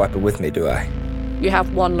don't have my weapon with me, do I? You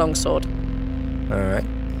have one longsword. All right.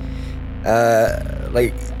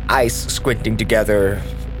 Eyes squinting together,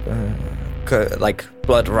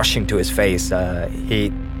 blood rushing to his face.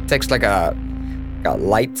 He takes a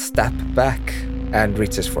light step back and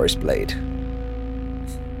reaches for his blade.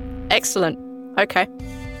 Excellent. Okay.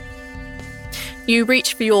 You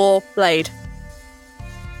reach for your blade.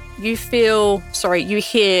 You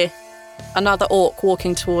hear another orc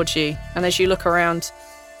walking towards you, and as you look around,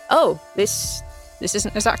 this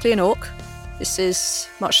isn't exactly an orc. This is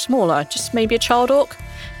much smaller, just maybe a child orc?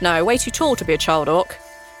 No, way too tall to be a child orc.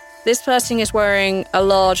 This person is wearing a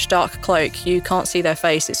large dark cloak. You can't see their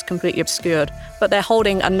face, it's completely obscured. But they're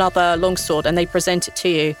holding another longsword and they present it to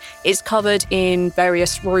you. It's covered in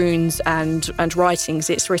various runes and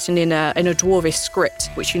writings. It's written in a dwarvish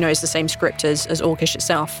script, which you know is the same script as Orcish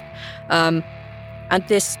itself. And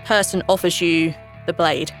this person offers you the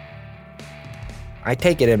blade. I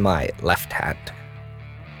take it in my left hand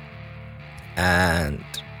and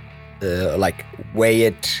weigh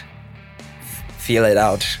it, feel it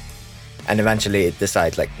out, and eventually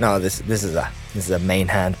decide no, this is a main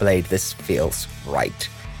hand blade. This feels right.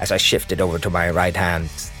 As I shift it over to my right hand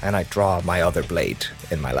and I draw my other blade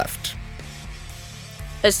in my left.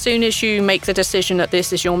 As soon as you make the decision that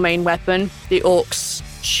this is your main weapon, the orcs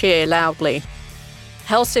cheer loudly.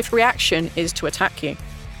 Helsif's reaction is to attack you.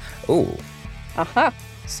 Ooh. Aha.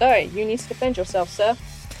 So, you need to defend yourself, sir.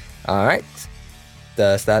 All right.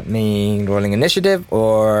 Does that mean rolling initiative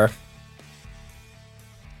or?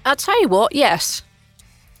 I'll tell you what, yes.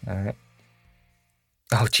 All right.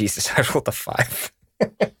 Oh, Jesus, I rolled a 5.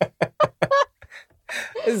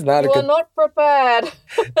 This is not you are not prepared.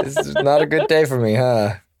 This is not a good day for me,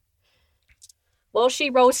 huh? Well, she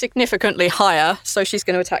rolls significantly higher, so she's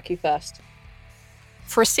going to attack you first.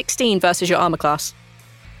 For a 16 versus your armor class.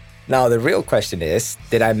 Now, the real question is,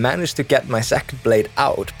 did I manage to get my second blade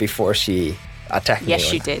out before she attacked me?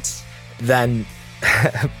 Yes, you did. Then,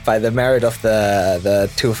 by the merit of the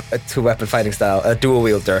two weapon fighting style, a dual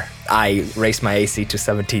wielder, I raise my AC to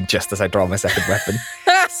 17 just as I draw my second weapon.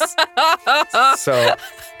 So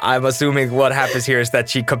I'm assuming what happens here is that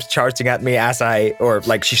she comes charging at me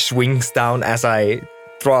she swings down as I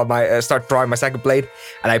start drawing my second blade,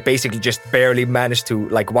 and I basically just barely manage to,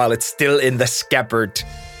 while it's still in the scabbard,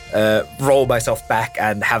 roll myself back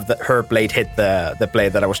and have her blade hit the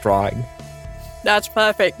blade that I was drawing. That's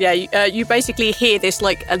perfect. Yeah, you basically hear this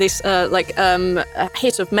hit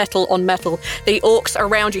of metal on metal. The orcs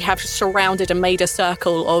around you have surrounded and made a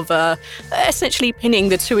circle of essentially pinning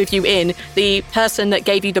the two of you in. The person that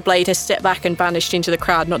gave you the blade has stepped back and vanished into the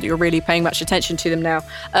crowd. Not that you're really paying much attention to them now.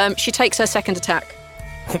 She takes her second attack.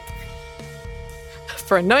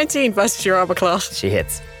 For a 19 versus your armor class. She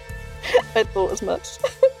hits. I thought as much.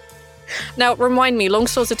 Now, remind me,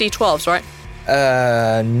 longswords are D12s, right?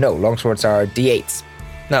 No, longswords are D8s.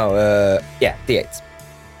 No, D8s.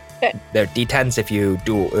 Okay. They're D10s if you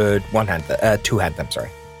do two-hand them,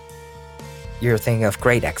 sorry. You're thinking of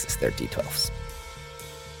great axes, they're D12s.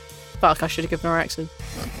 Fuck, I should have given her accent.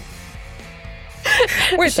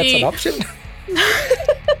 Wait, that's an option?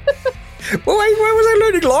 Well, why was I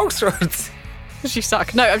learning longswords? She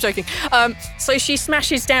suck. No, I'm joking. So she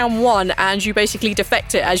smashes down one, and you basically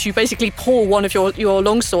defect it as you basically pull one of your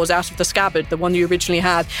longswords out of the scabbard, the one you originally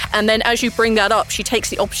had. And then as you bring that up, she takes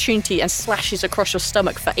the opportunity and slashes across your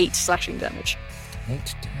stomach for 8 slashing damage.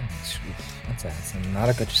 8 damage. That's not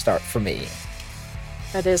a good start for me.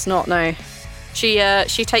 It is not, no. She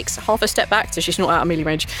takes half a step back, so she's not out of melee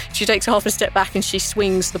range. She takes half a step back and she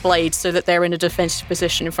swings the blade so that they're in a defensive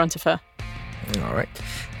position in front of her. All right.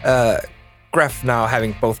 Graf now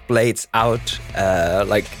having both blades out,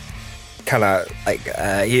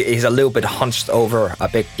 he's a little bit hunched over, a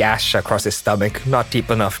big gash across his stomach, not deep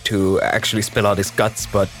enough to actually spill out his guts,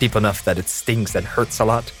 but deep enough that it stings and hurts a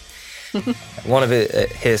lot. One of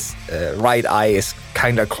his right eye is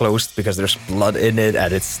kind of closed because there's blood in it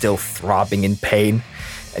and it's still throbbing in pain.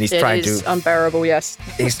 And he's trying to... It is unbearable, yes.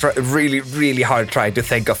 He's really, really hard trying to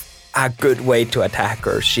think of a good way to attack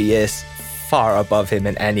her. She is far above him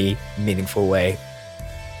in any meaningful way.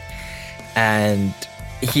 And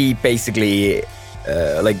he basically,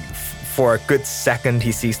 for a good second,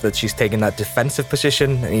 he sees that she's taking that defensive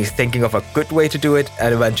position and he's thinking of a good way to do it,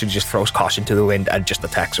 and eventually just throws caution to the wind and just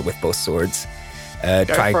attacks her with both swords.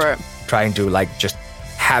 Trying to just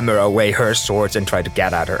hammer away her swords and try to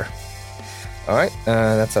get at her. All right,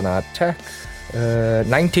 that's an attack.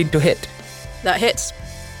 19 to hit. That hits.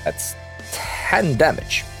 That's 10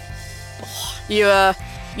 damage. You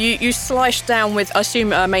slash down with, I assume,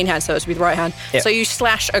 main hand, so it's with right hand. Yeah. So you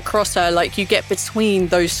slash across her, you get between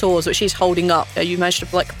those swords that she's holding up. You manage to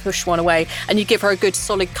push one away, and you give her a good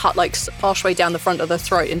solid cut, halfway down the front of the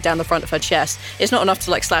throat and down the front of her chest. It's not enough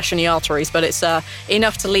to slash any arteries, but it's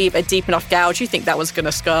enough to leave a deep enough gouge. You think that was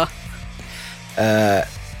gonna scar?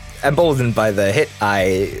 Emboldened by the hit,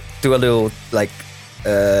 I do a little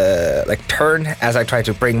turn as I try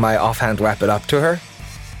to bring my offhand weapon up to her.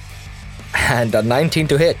 And a 19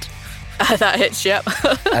 to hit. That hits, yep.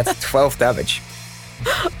 That's 12 damage.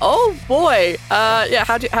 Oh boy.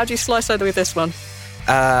 How do you slice her with this one?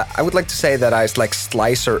 I would like to say that I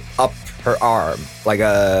slice her up her arm, from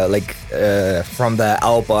the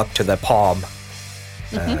elbow up to the palm.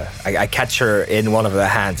 Mm-hmm. I catch her in one of the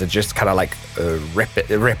hands and just kind of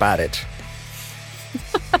rip at it.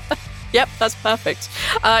 Yep, that's perfect.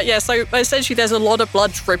 So essentially there's a lot of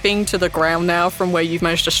blood dripping to the ground now from where you've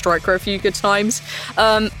managed to strike her a few good times.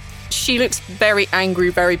 She looks very angry,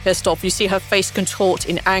 very pissed off. You see her face contort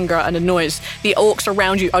in anger and annoyance. The orcs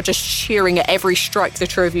around you are just cheering at every strike the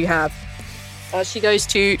two of you have. She goes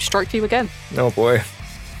to strike you again. Oh boy.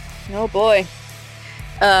 Oh boy.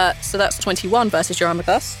 So that's 21 versus your armor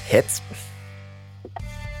class. Hits.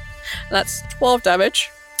 That's 12 damage.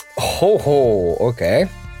 Ho, okay.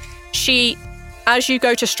 She as you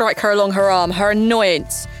go to strike her along her arm, her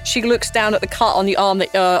annoyance, she looks down at the cut on the arm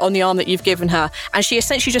that you've given her, and she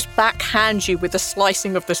essentially just backhands you with the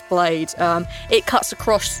slicing of this blade. It cuts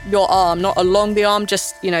across your arm, not along the arm,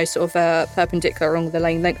 just sort of perpendicular along the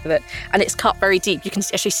length of it, and it's cut very deep. You can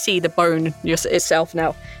actually see the bone itself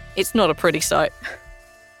now. It's not a pretty sight.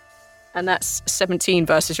 And that's 17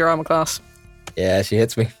 versus your armor class. Yeah, she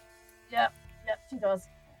hits me. Yep, she does.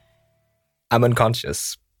 I'm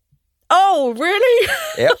unconscious. Oh, really?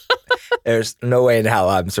 Yep. There's no way in hell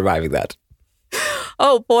I'm surviving that.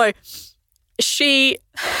 Oh, boy.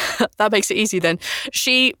 That makes it easy then.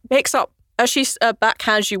 She picks up, as she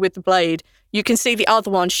backhands you with the blade, you can see the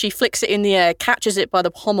other one. She flicks it in the air, catches it by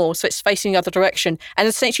the pommel so it's facing the other direction, and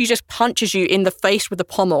essentially just punches you in the face with the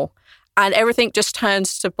pommel. And everything just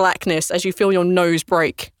turns to blackness as you feel your nose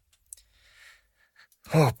break.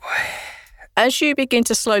 Oh, boy. As you begin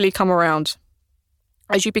to slowly come around,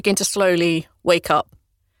 as you begin to slowly wake up,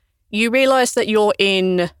 you realise that you're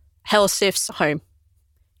in Helsif's home.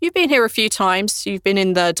 You've been here a few times. You've been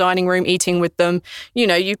in the dining room eating with them.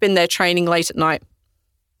 You've been there training late at night.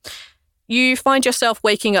 You find yourself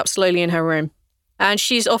waking up slowly in her room. And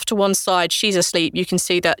she's off to one side. She's asleep. You can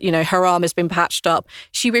see that, her arm has been patched up.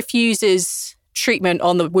 She refuses treatment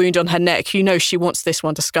on the wound on her neck. She wants this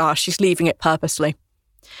one to scar. She's leaving it purposely.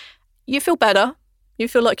 You feel better. You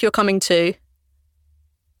feel like you're coming to.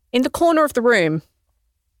 In the corner of the room,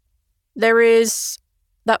 there is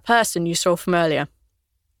that person you saw from earlier.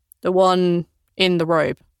 The one in the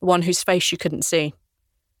robe. The one whose face you couldn't see.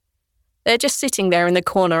 They're just sitting there in the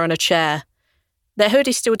corner on a chair. Their hood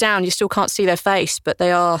is still down, you still can't see their face, but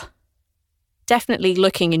they are definitely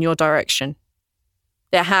looking in your direction.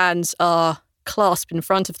 Their hands are clasped in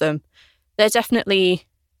front of them. They're definitely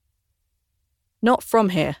not from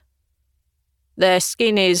here. Their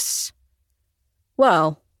skin is,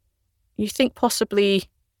 well, you think possibly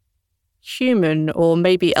human or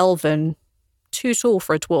maybe elven, too tall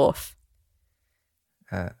for a dwarf.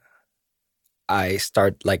 I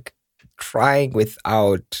start, trying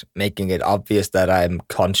without making it obvious that I'm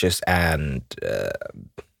conscious and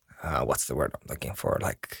what's the word I'm looking for?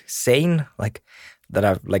 Sane,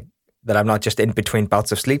 that I'm not just in between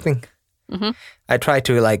bouts of sleeping. Mm-hmm. I try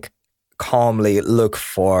to calmly look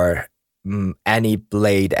for any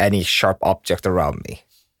blade, any sharp object around me.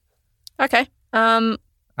 Okay.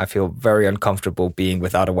 I feel very uncomfortable being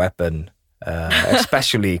without a weapon,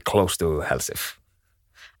 especially close to Helsif.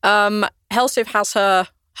 Helsif has her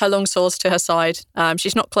long swords to her side.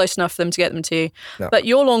 She's not close enough for them to get them to you. No. But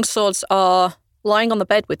your long swords are lying on the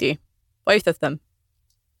bed with you. Both of them.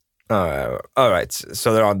 All right.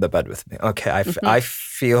 So they're on the bed with me. Okay. I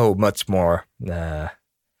feel much more...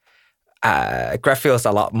 Gref feels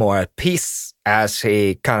a lot more at peace as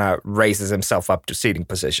he kind of raises himself up to seating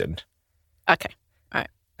position. Okay. All right.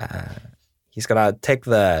 He's going to take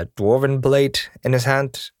the dwarven blade in his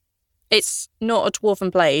hand. It's not a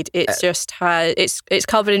dwarven blade. It's just it's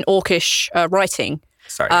covered in orcish writing.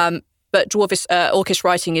 Sorry. But orcish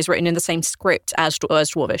writing is written in the same script as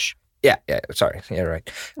dwarvish. Yeah. Sorry. Yeah,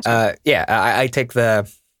 right. I take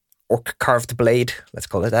the orc carved blade. Let's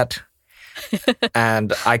call it that.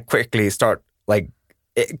 And I quickly start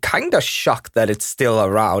kind of shocked that it's still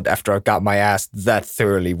around after I got my ass that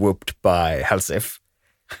thoroughly whooped by Helsif.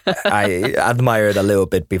 I admire it a little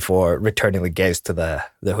bit before returning the gaze to the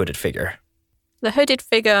hooded figure. The hooded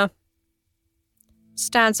figure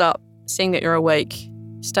stands up, seeing that you're awake,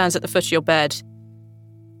 stands at the foot of your bed,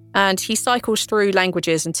 and he cycles through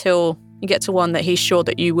languages until you get to one that he's sure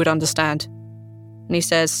that you would understand. And he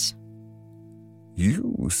says,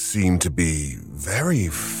 "You seem to be very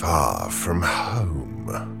far from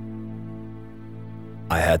home."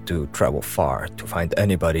 I had to travel far to find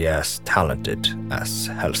anybody as talented as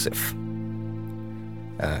Helsif.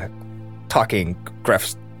 Talking,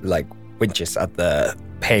 Gref's winches at the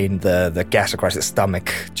pain, the gas across his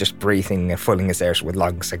stomach, just breathing and filling his air with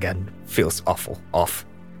lungs again feels awful, off.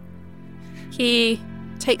 He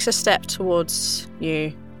takes a step towards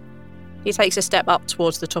you. He takes a step up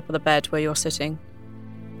towards the top of the bed where you're sitting.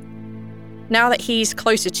 Now that he's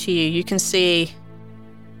closer to you, you can see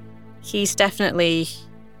he's definitely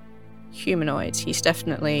humanoid. He's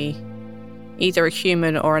definitely either a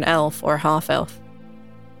human or an elf or a half-elf,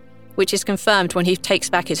 which is confirmed when he takes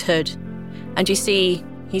back his hood. And you see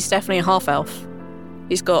he's definitely a half-elf.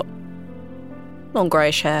 He's got long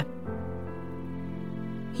greyish hair.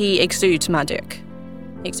 He exudes magic.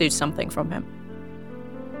 He exudes something from him.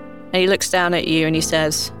 And he looks down at you and he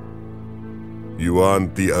says, "You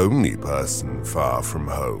aren't the only person far from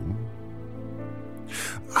home.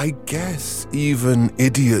 I guess even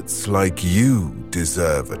idiots like you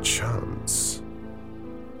deserve a chance."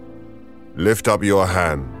 Lift up your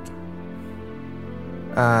hand.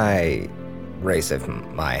 I raise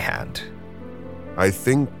my hand. I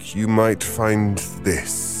think you might find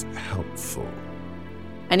this helpful.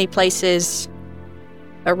 And he places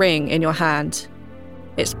a ring in your hand.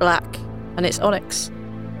 It's black and it's onyx.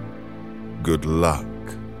 Good luck.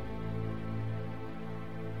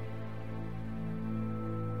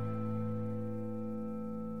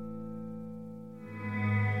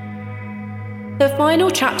 The final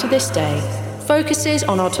chapter this day focuses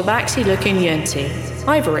on our tabaxi-looking Yunti,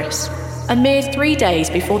 Ivorus, a mere 3 days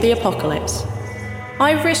before the apocalypse.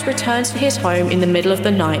 Ivorus returns to his home in the middle of the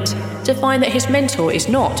night to find that his mentor is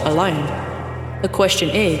not alone. The question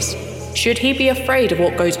is, should he be afraid of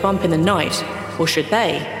what goes bump in the night, or should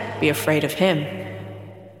they be afraid of him?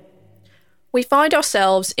 We find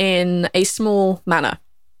ourselves in a small manor.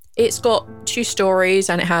 It's got 2 stories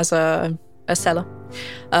and it has a cellar.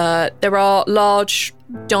 There are large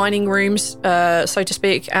dining rooms, so to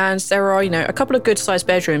speak, and there are, a couple of good-sized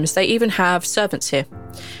bedrooms. They even have servants here.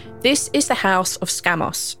 This is the house of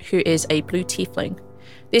Skamos, who is a blue tiefling.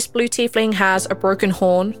 This blue tiefling has a broken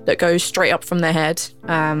horn that goes straight up from their head.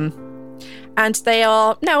 And they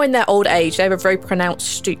are now in their old age. They have a very pronounced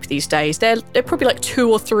stoop these days. They're probably like 2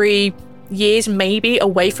 or 3 years maybe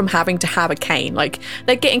away from having to have a cane. Like,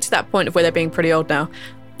 they're getting to that point of where they're being pretty old now.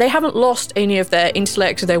 They haven't lost any of their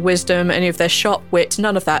intellect, their wisdom, any of their sharp wit,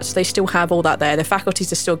 none of that. So they still have all that there. Their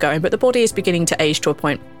faculties are still going, but the body is beginning to age to a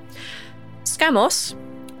point. Skamos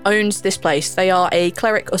owns this place. They are a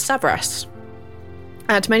cleric of Savras.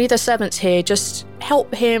 And many of the servants here just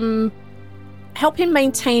help him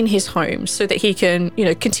maintain his home so that he can,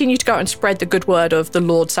 continue to go out and spread the good word of the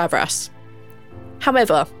Lord Savras.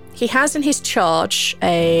 However, he has in his charge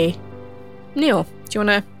a... Neil, do you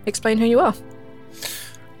want to explain who you are?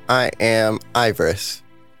 I am Ivorus.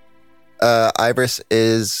 Ivorus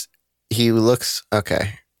he looks like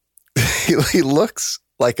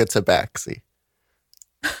a tabaxi.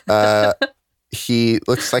 He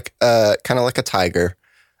looks like kind of like a tiger.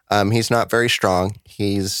 He's not very strong.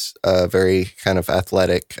 He's a very kind of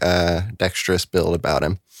athletic, dexterous build about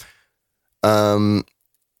him.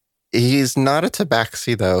 He's not a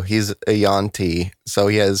tabaxi though. He's a Yanti, so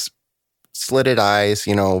he has slitted eyes.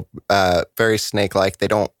 Very snake-like. They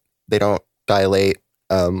don't dilate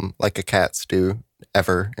like a cat's do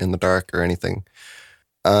ever in the dark or anything.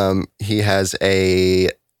 He has a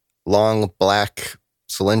long black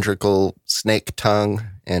cylindrical snake tongue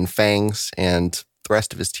and fangs, and the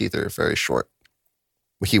rest of his teeth are very short.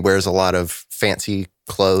 He wears a lot of fancy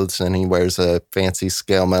clothes, and he wears a fancy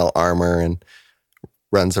scale mail armor and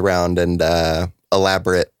runs around and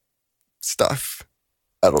elaborate stuff.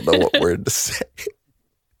 I don't know what word to say.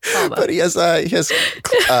 But he has like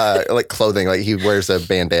clothing, like he wears a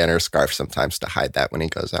bandana or scarf sometimes to hide that when he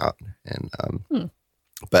goes out. And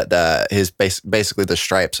but his basically the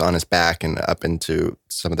stripes on his back and up into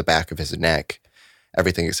some of the back of his neck,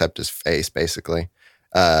 everything except his face, basically,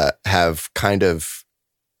 have kind of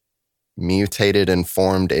mutated and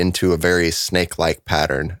formed into a very snake-like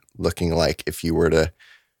pattern, looking like if you were to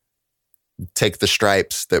take the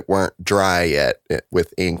stripes that weren't dry yet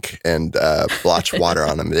with ink and blotch water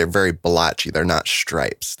on them. They're very blotchy. They're not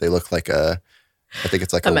stripes. They look like I think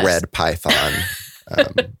it's like a red python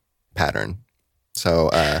pattern. So,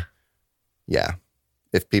 yeah,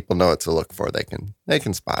 if people know what to look for, they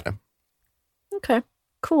can spot him. Okay,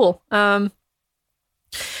 cool.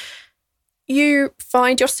 You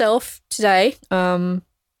find yourself today,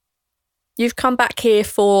 you've come back here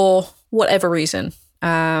for whatever reason.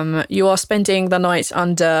 You are spending the night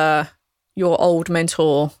under your old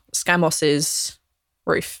mentor, Skamos's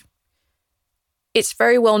roof. It's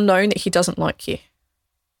very well known that he doesn't like you.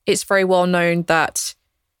 It's very well known that,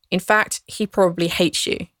 in fact, he probably hates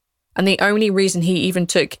you. And the only reason he even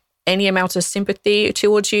took any amount of sympathy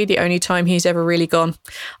towards you, the only time he's ever really gone,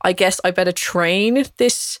 I guess I better train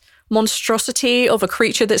this monstrosity of a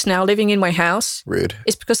creature that's now living in my house. Rude.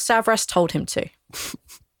 Is because Savras told him to.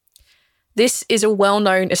 This is a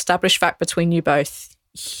well-known established fact between you both.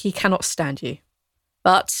 He cannot stand you.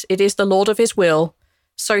 But it is the Lord of his will,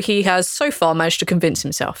 so he has so far managed to convince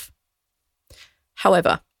himself.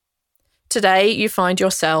 However, today you find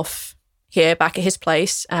yourself here back at his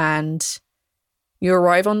place and you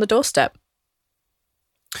arrive on the doorstep.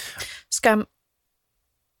 Scam.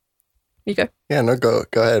 You go. Yeah, no, go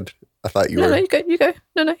ahead. I thought you were. No, you go.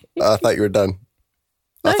 No. I thought you were done.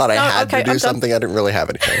 I thought I had to do I'm something. done. I didn't really have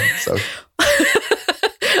anything. So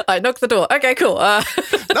I knocked the door. Okay, cool. no,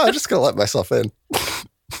 I'm just gonna let myself in.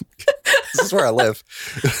 This is where I live.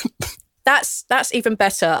 That's even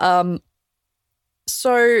better.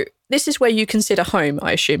 So this is where you consider home,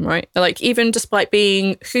 I assume, right? Like, even despite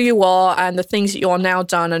being who you are and the things that you are now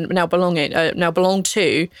done and now belong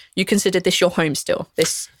to, you consider this your home still.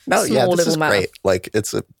 This small little manor. Great. Like,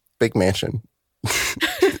 it's a big mansion.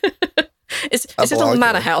 It's a little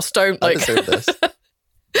manor house. Don't I like. deserve this.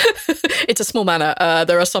 It's a small manor.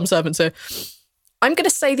 There are some servants here. I'm going to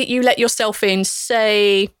say that you let yourself in.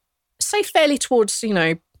 Say fairly towards.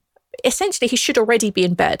 Essentially, he should already be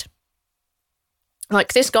in bed.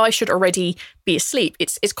 Like, this guy should already be asleep.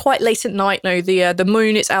 It's quite late at night. No, the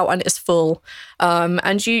moon is out and it's full.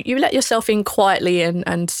 And you let yourself in quietly and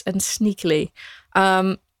sneakily.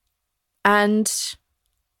 And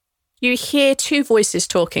you hear two voices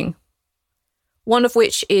talking. One of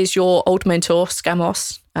which is your old mentor,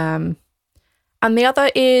 Scamos. And the other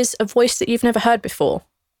is a voice that you've never heard before.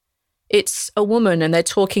 It's a woman and they're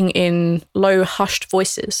talking in low, hushed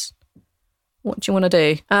voices. What do you want to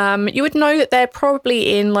do? You would know that they're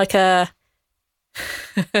probably in like a...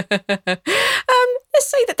 let's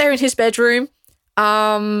say that they're in his bedroom.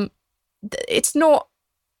 It's not...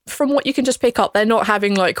 From what you can just pick up, they're not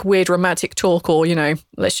having like weird romantic talk or,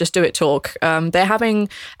 let's just do it talk. They're having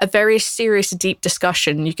a very serious, deep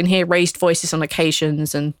discussion. You can hear raised voices on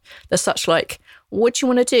occasions and there's such like, what do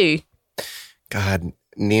you want to do? God,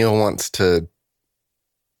 Neil wants to...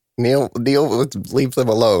 Neil would leave them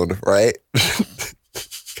alone, right?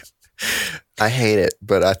 I hate it,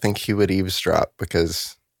 but I think he would eavesdrop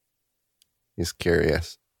because he's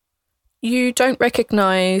curious. You don't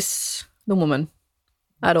recognize the woman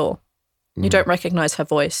at all. You don't recognize her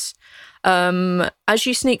voice. As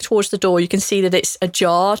you sneak towards the door, you can see that it's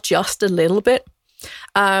ajar just a little bit.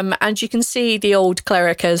 And you can see the old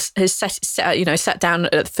cleric has sat down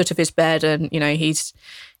at the foot of his bed and, he's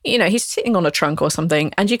sitting on a trunk or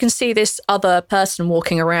something, and you can see this other person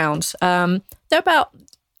walking around. They're about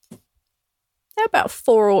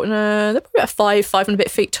 5 and a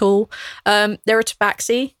bit feet tall. They're a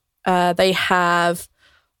tabaxi. They have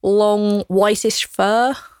long whitish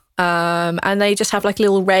fur, and they just have like a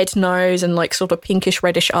little red nose and like sort of pinkish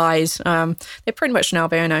reddish eyes. They're pretty much an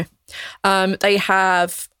albino. They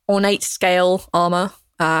have ornate scale armor,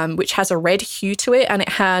 which has a red hue to it, and it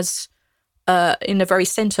has in the very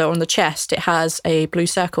center on the chest, it has a blue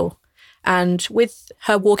circle. And with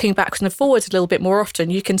her walking backwards and forwards a little bit more often,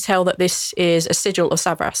 you can tell that this is a sigil of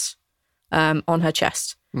Savras on her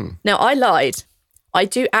chest. Now, I lied. I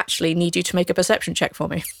do actually need you to make a perception check for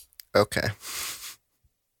me. Okay.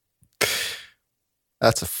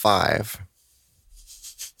 That's a 5.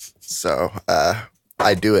 So,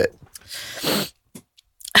 I do it.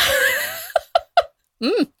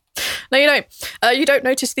 No, you don't. You don't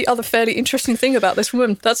notice the other fairly interesting thing about this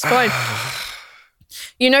woman. That's fine.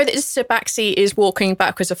 You know that this tabaxi is walking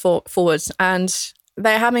backwards and forwards, and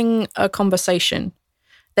they're having a conversation.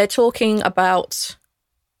 They're talking about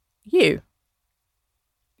you.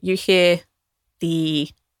 You hear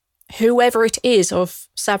whoever it is of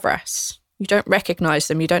Savras. You don't recognize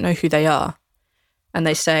them. You don't know who they are. And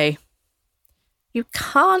they say, you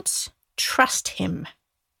can't trust him.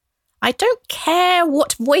 I don't care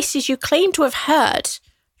what voices you claim to have heard.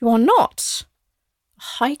 You are not a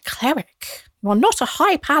high cleric. You are not a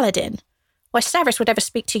high paladin. Why Savras would ever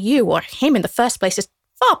speak to you or him in the first place is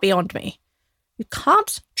far beyond me. You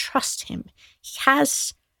can't trust him. He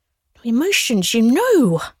has no emotions, you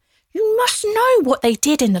know. You must know what they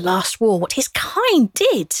did in the last war, what his kind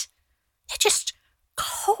did. They're just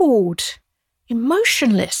cold,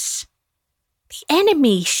 emotionless. The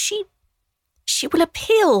enemy, she will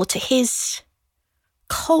appeal to his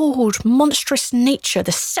cold, monstrous nature,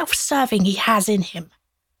 the self-serving he has in him.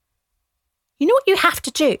 You know what you have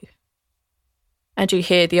to do? And you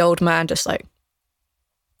hear the old man just like,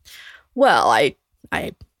 well, I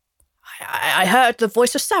heard the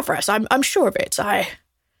voice of Savras. I'm sure of it. I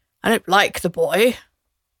don't like the boy.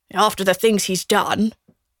 After the things he's done.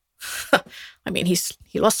 I mean,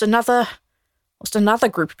 he lost another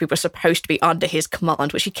group of people supposed to be under his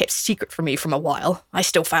command, which he kept secret from me for a while. I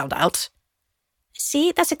still found out.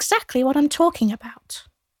 See, that's exactly what I'm talking about.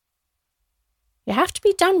 You have to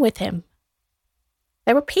be done with him.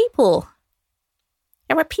 There are people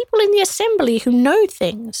in the assembly who know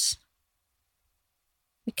things.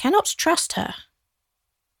 We cannot trust her.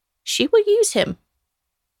 She will use him.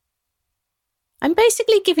 I'm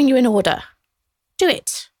basically giving you an order. Do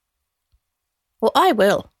it. Or I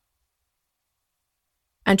will.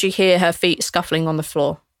 And you hear her feet scuffling on the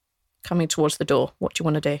floor, coming towards the door. What do you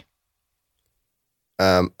want to do?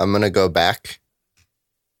 I'm going to go back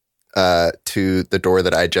to the door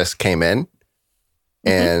that I just came in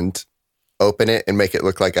and open it and make it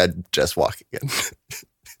look like I just walked in.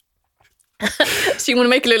 So you want to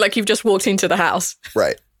make it look like you've just walked into the house.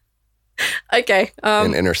 Right. Okay.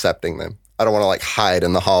 And intercepting them. I don't want to like hide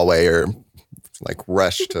in the hallway or like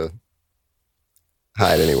rush to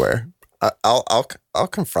hide anywhere. I'll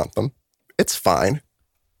confront them. It's fine.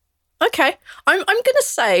 Okay. I'm gonna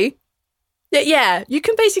say that you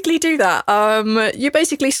can basically do that. You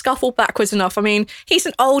basically scuffle backwards enough. I mean, he's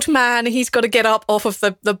an old man. He's got to get up off of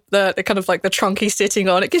the kind of like the trunk he's sitting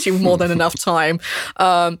on. It gives you more than enough time.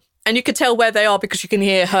 And you can tell where they are because you can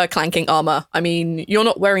hear her clanking armor. I mean,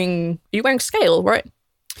 you're wearing scale, right?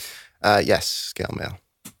 Yes, scale mail.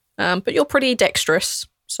 But you're pretty dexterous,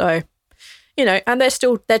 so and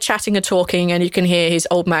they're chatting and talking, and you can hear his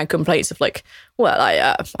old man complaints of like, well,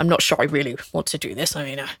 I'm not sure I really want to do this. I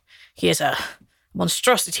mean, he is a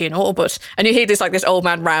monstrosity and all, and you hear this old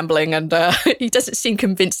man rambling, and he doesn't seem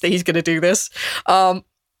convinced that he's going to do this.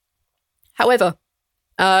 However,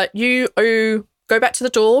 you go back to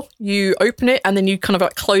the door, you open it, and then you kind of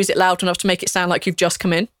like close it loud enough to make it sound like you've just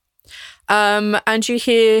come in. And you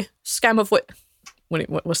hear scam of what?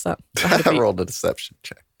 What's that? I rolled a deception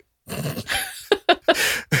check.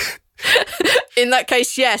 In that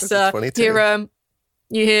case, yes.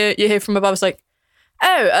 You hear from above. It's like,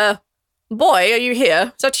 oh, boy, are you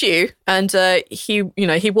here? Is that you? And he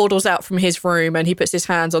waddles out from his room and he puts his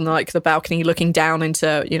hands on like the balcony, looking down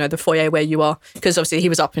into the foyer where you are, because obviously he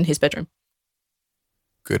was up in his bedroom.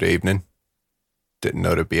 Good evening. Didn't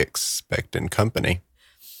know to be expecting company.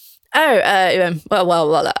 Oh,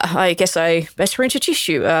 well, I guess I better introduce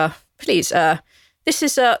you. Please, this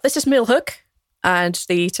is Millhook, and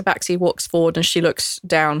the Tabaxi walks forward and she looks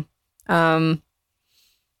down.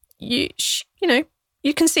 You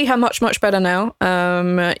can see her much better now.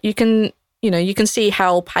 You can see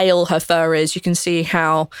how pale her fur is. You can see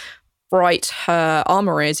how bright her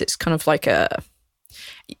armor is. It's kind of like better,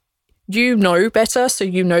 so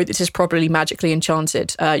that this is probably magically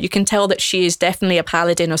enchanted. You can tell that she is definitely a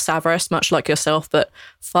paladin of Savras, much like yourself, but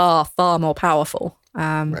far, far more powerful.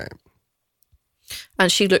 Right.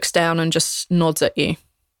 And she looks down and just nods at you.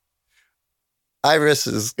 Iris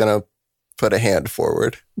is going to put a hand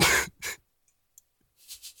forward.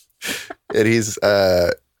 And he's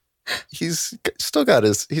still got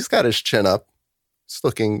his chin up. He's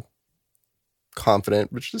looking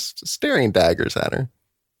confident, but just staring daggers at her.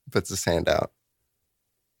 Puts his hand out.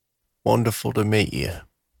 Wonderful to meet you.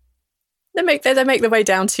 They make their way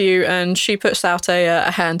down to you, and she puts out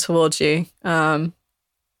a hand towards you. And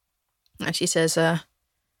she says, "How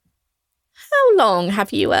long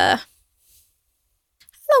have you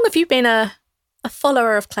been a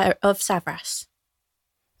follower of Savras?"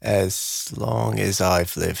 As long as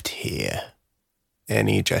I've lived here. And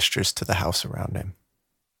he gestures to the house around him.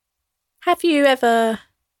 Have you ever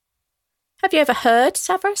heard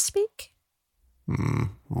Savras speak?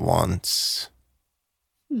 Once.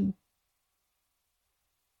 Do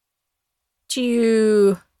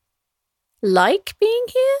you like being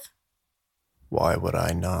here? Why would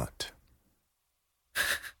I not?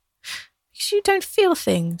 Because you don't feel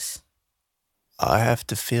things. I have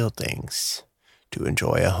to feel things to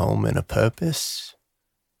enjoy a home and a purpose.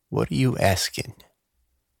 What are you asking?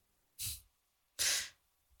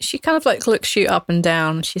 She kind of like looks you up and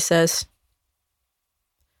down. She says,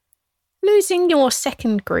 "Losing your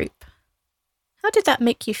second group, how did that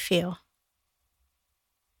make you feel?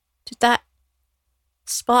 Did that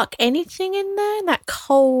spark anything in there? That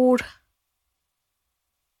cold,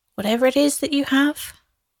 whatever it is that you have?"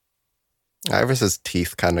 Iris's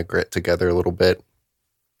teeth kind of grit together a little bit.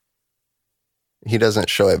 He doesn't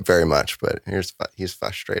show it very much, but he's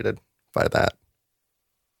frustrated by that.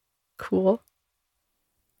 Cool.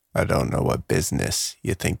 I don't know what business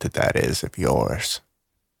you think that is of yours.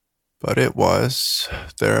 But it was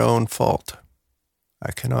their own fault.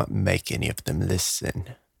 I cannot make any of them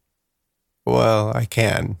listen. Well, I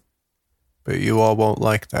can. But you all won't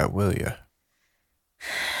like that, will you?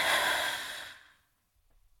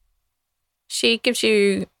 She gives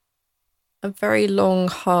you a very long,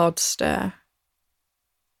 hard stare.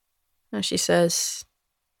 And she says,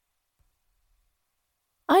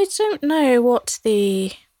 I don't know what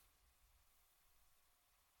the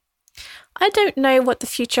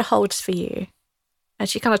future holds for you. And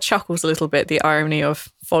she kind of chuckles a little bit, the irony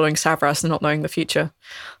of following Savras and not knowing the future.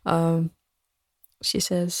 She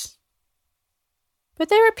says, but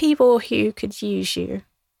there are people who could use you.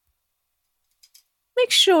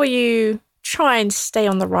 Make sure you try and stay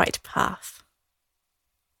on the right path.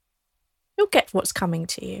 You'll get what's coming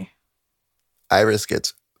to you. Iris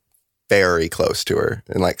gets very close to her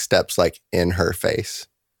and steps in her face.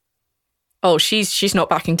 Oh, she's not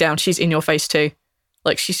backing down. She's in your face too.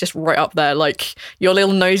 Like, she's just right up there. Like, your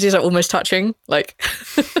little noses are almost touching. Like,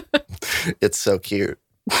 it's so cute.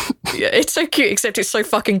 Yeah, it's so cute, except it's so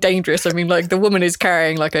fucking dangerous. I mean, like, the woman is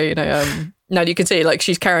carrying like a, now you can see, like,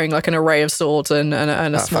 she's carrying like an array of swords and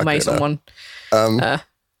a small mace on one.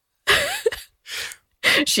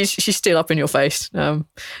 She's still up in your face. The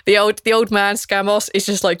old man, Scamos, is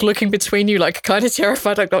just like looking between you, like kind of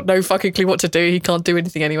terrified. I've got no fucking clue what to do. He can't do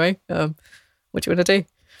anything anyway. What do you want to do?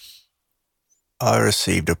 I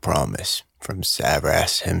received a promise from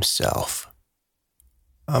Savras himself.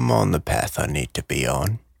 I'm on the path I need to be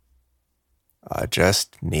on. I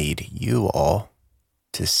just need you all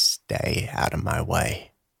to stay out of my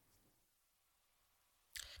way.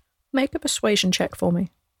 Make a persuasion check for me.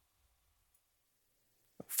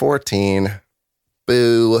 14.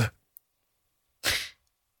 Boo.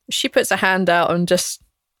 She puts a hand out and just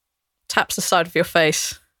taps the side of your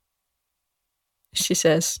face. She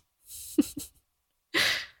says,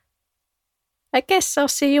 I guess I'll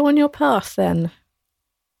see you on your path then.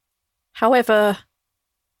 However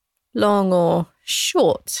long or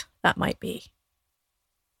short that might be.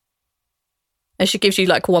 And she gives you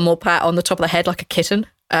like one more pat on the top of the head like a kitten,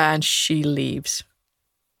 and she leaves.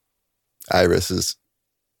 Iris is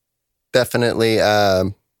definitely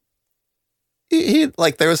he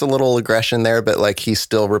like there was a little aggression there, but like he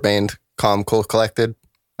still remained calm, cool, collected.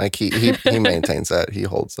 Like he maintains that. He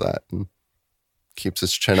holds that and keeps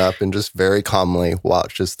his chin up and just very calmly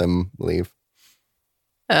watches them leave.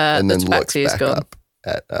 And then looks back gone. up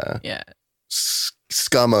at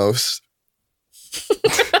Scamos.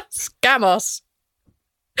 Scamos.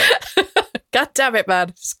 God damn it,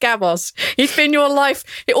 man. Scamos. He's been your life,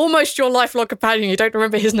 almost your lifelong companion. You don't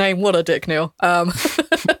remember his name. What a dick, Neil.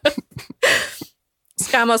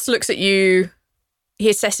 Scamos looks at you. He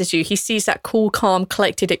assesses you. He sees that cool, calm,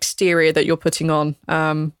 collected exterior that you're putting on.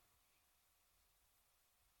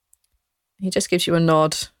 He just gives you a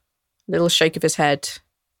nod, a little shake of his head,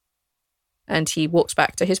 and he walks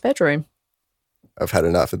back to his bedroom. I've had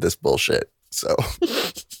enough of this bullshit, so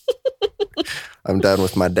I'm done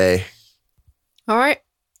with my day. All right.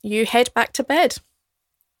 You head back to bed.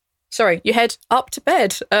 Sorry, you head up to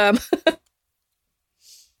bed.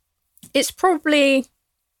 It's probably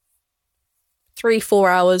 3-4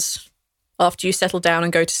 hours after you settle down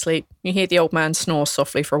and go to sleep. You hear the old man snore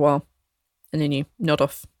softly for a while, and then you nod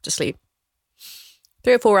off to sleep.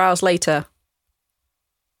 3 or 4 hours later,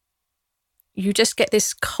 you just get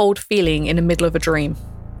this cold feeling in the middle of a dream.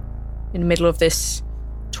 In the middle of this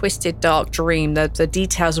twisted, dark dream, the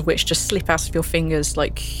details of which just slip out of your fingers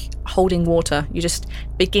like holding water. You just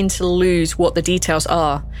begin to lose what the details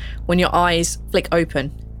are when your eyes flick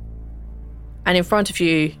open. And in front of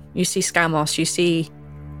you, you see Scamos. You see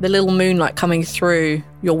the little moonlight coming through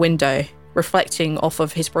your window, reflecting off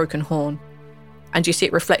of his broken horn. And you see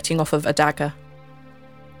it reflecting off of a dagger.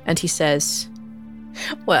 And he says,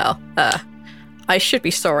 well, I should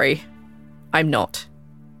be sorry. I'm not.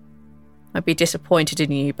 I'd be disappointed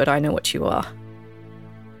in you, but I know what you are.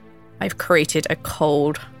 I've created a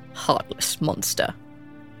cold, heartless monster.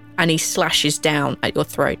 And he slashes down at your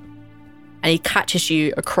throat. And he catches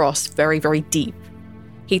you across very, very deep.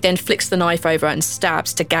 He then flicks the knife over and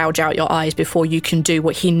stabs to gouge out your eyes before you can do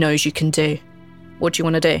what he knows you can do. What do you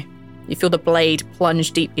want to do? You feel the blade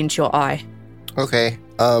plunge deep into your eye. Okay.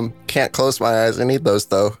 Can't close my eyes. I need those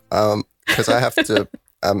though. Because I have to,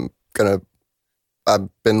 I've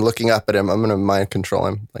been looking up at him. I'm going to mind control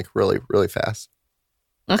him like really, really fast.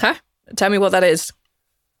 Okay. Tell me what that is.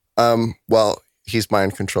 Well, he's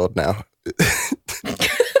mind controlled now.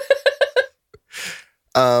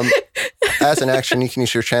 As an action, you can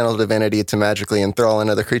use your channel divinity to magically enthrall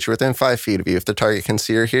another creature within 5 feet of you. If the target can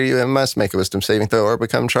see or hear you, it must make a wisdom saving throw or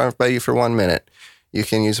become charmed by you for 1 minute. You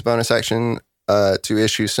can use a bonus action to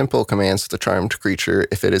issue simple commands to the charmed creature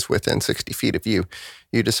if it is within 60 feet of you.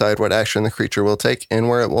 You decide what action the creature will take and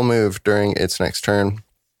where it will move during its next turn.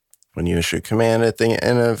 When you issue a command at the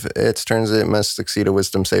end of its turns, it must succeed a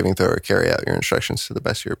wisdom saving throw or carry out your instructions to the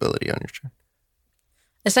best of your ability on your turn.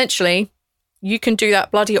 Essentially, you can do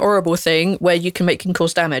that bloody horrible thing where you can make him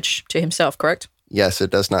cause damage to himself, correct? Yes,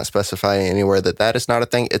 it does not specify anywhere that is not a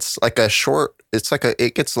thing. It's like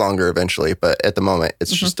it gets longer eventually, but at the moment,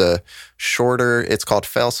 it's just a shorter, it's called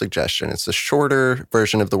fail suggestion. It's a shorter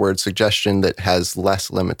version of the word suggestion that has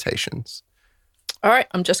less limitations. All right,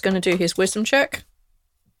 I'm just going to do his wisdom check.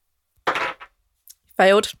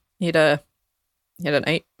 Failed. He had an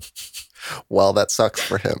 8. Well, that sucks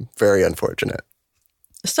for him. Very unfortunate.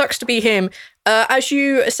 Sucks to be him. As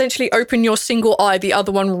you essentially open your single eye, the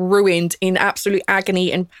other one ruined in absolute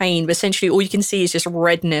agony and pain. But essentially, all you can see is just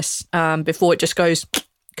redness before it just goes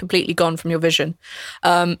completely gone from your vision.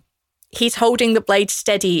 He's holding the blade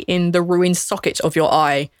steady in the ruined socket of your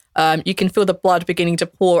eye. You can feel the blood beginning to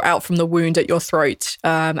pour out from the wound at your throat.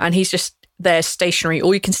 And he's just there stationary.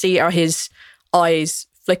 All you can see are his eyes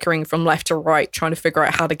flickering from left to right, trying to figure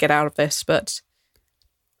out how to get out of this, but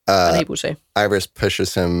unable to. Iris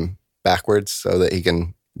pushes him backwards so that he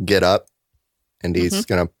can get up, and he's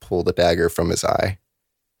going to pull the dagger from his eye.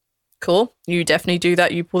 Cool. You definitely do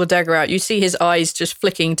that. You pull the dagger out. You see his eyes just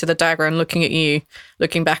flicking to the dagger and looking at you,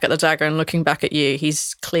 looking back at the dagger and looking back at you.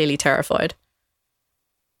 He's clearly terrified.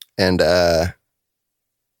 And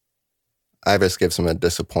Iris gives him a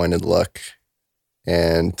disappointed look.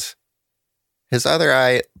 And his other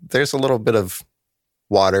eye, there's a little bit of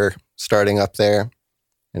water starting up there.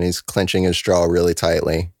 And he's clenching his jaw really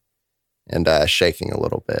tightly and shaking a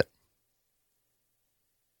little bit.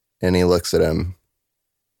 And he looks at him.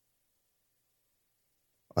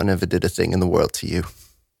 I never did a thing in the world to you.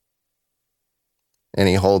 And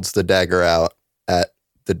he holds the dagger out at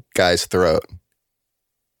the guy's throat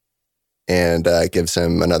and gives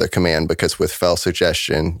him another command, because with fell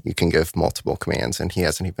suggestion, you can give multiple commands, and he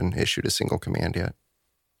hasn't even issued a single command yet.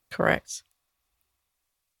 Correct.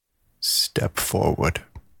 Step forward.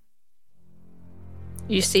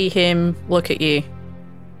 You see him look at you.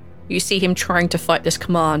 You see him trying to fight this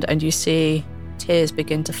command, and you see tears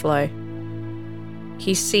begin to flow.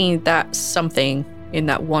 He's seen that something in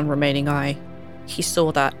that one remaining eye. He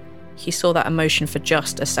saw that. He saw that emotion for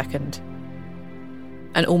just a second.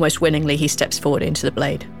 And almost winningly, he steps forward into the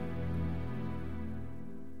blade.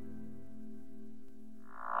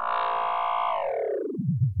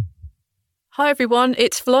 Hi everyone,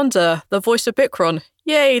 it's Vlonda, the voice of Bitcron.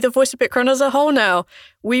 Yay, the voice of Bitcron as a whole now.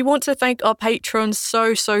 We want to thank our patrons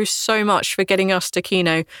so much for getting us to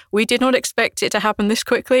Kino. We did not expect it to happen this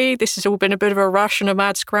quickly. This has all been a bit of a rush and a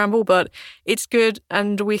mad scramble, but it's good,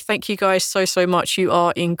 and we thank you guys so much. You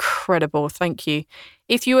are incredible. Thank you.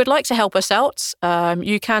 If you would like to help us out,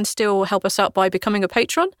 you can still help us out by becoming a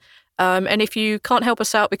patron. And if you can't help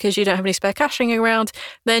us out because you don't have any spare cash hanging around,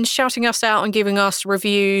 then shouting us out and giving us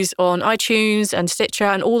reviews on iTunes and Stitcher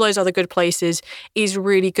and all those other good places is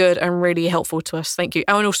really good and really helpful to us. Thank you.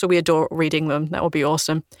 And also we adore reading them. That would be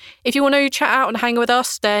awesome. If you want to chat out and hang with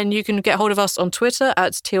us, then you can get hold of us on Twitter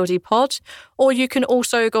at TLDpod, or you can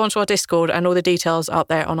also go onto our Discord, and all the details are up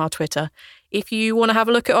there on our Twitter. If you want to have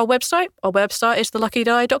a look at our website is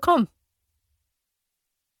theluckydie.com.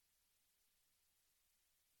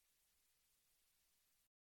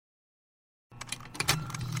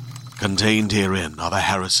 Contained herein are the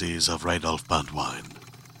heresies of Radolf Burntwine,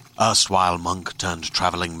 erstwhile monk turned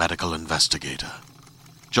traveling medical investigator.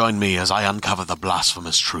 Join me as I uncover the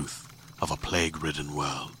blasphemous truth of a plague-ridden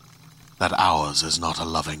world, that ours is not a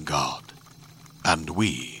loving God, and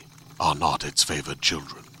we are not its favored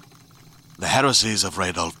children. The heresies of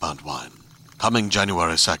Radolf Burntwine, coming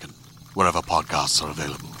January 2nd, wherever podcasts are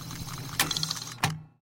available.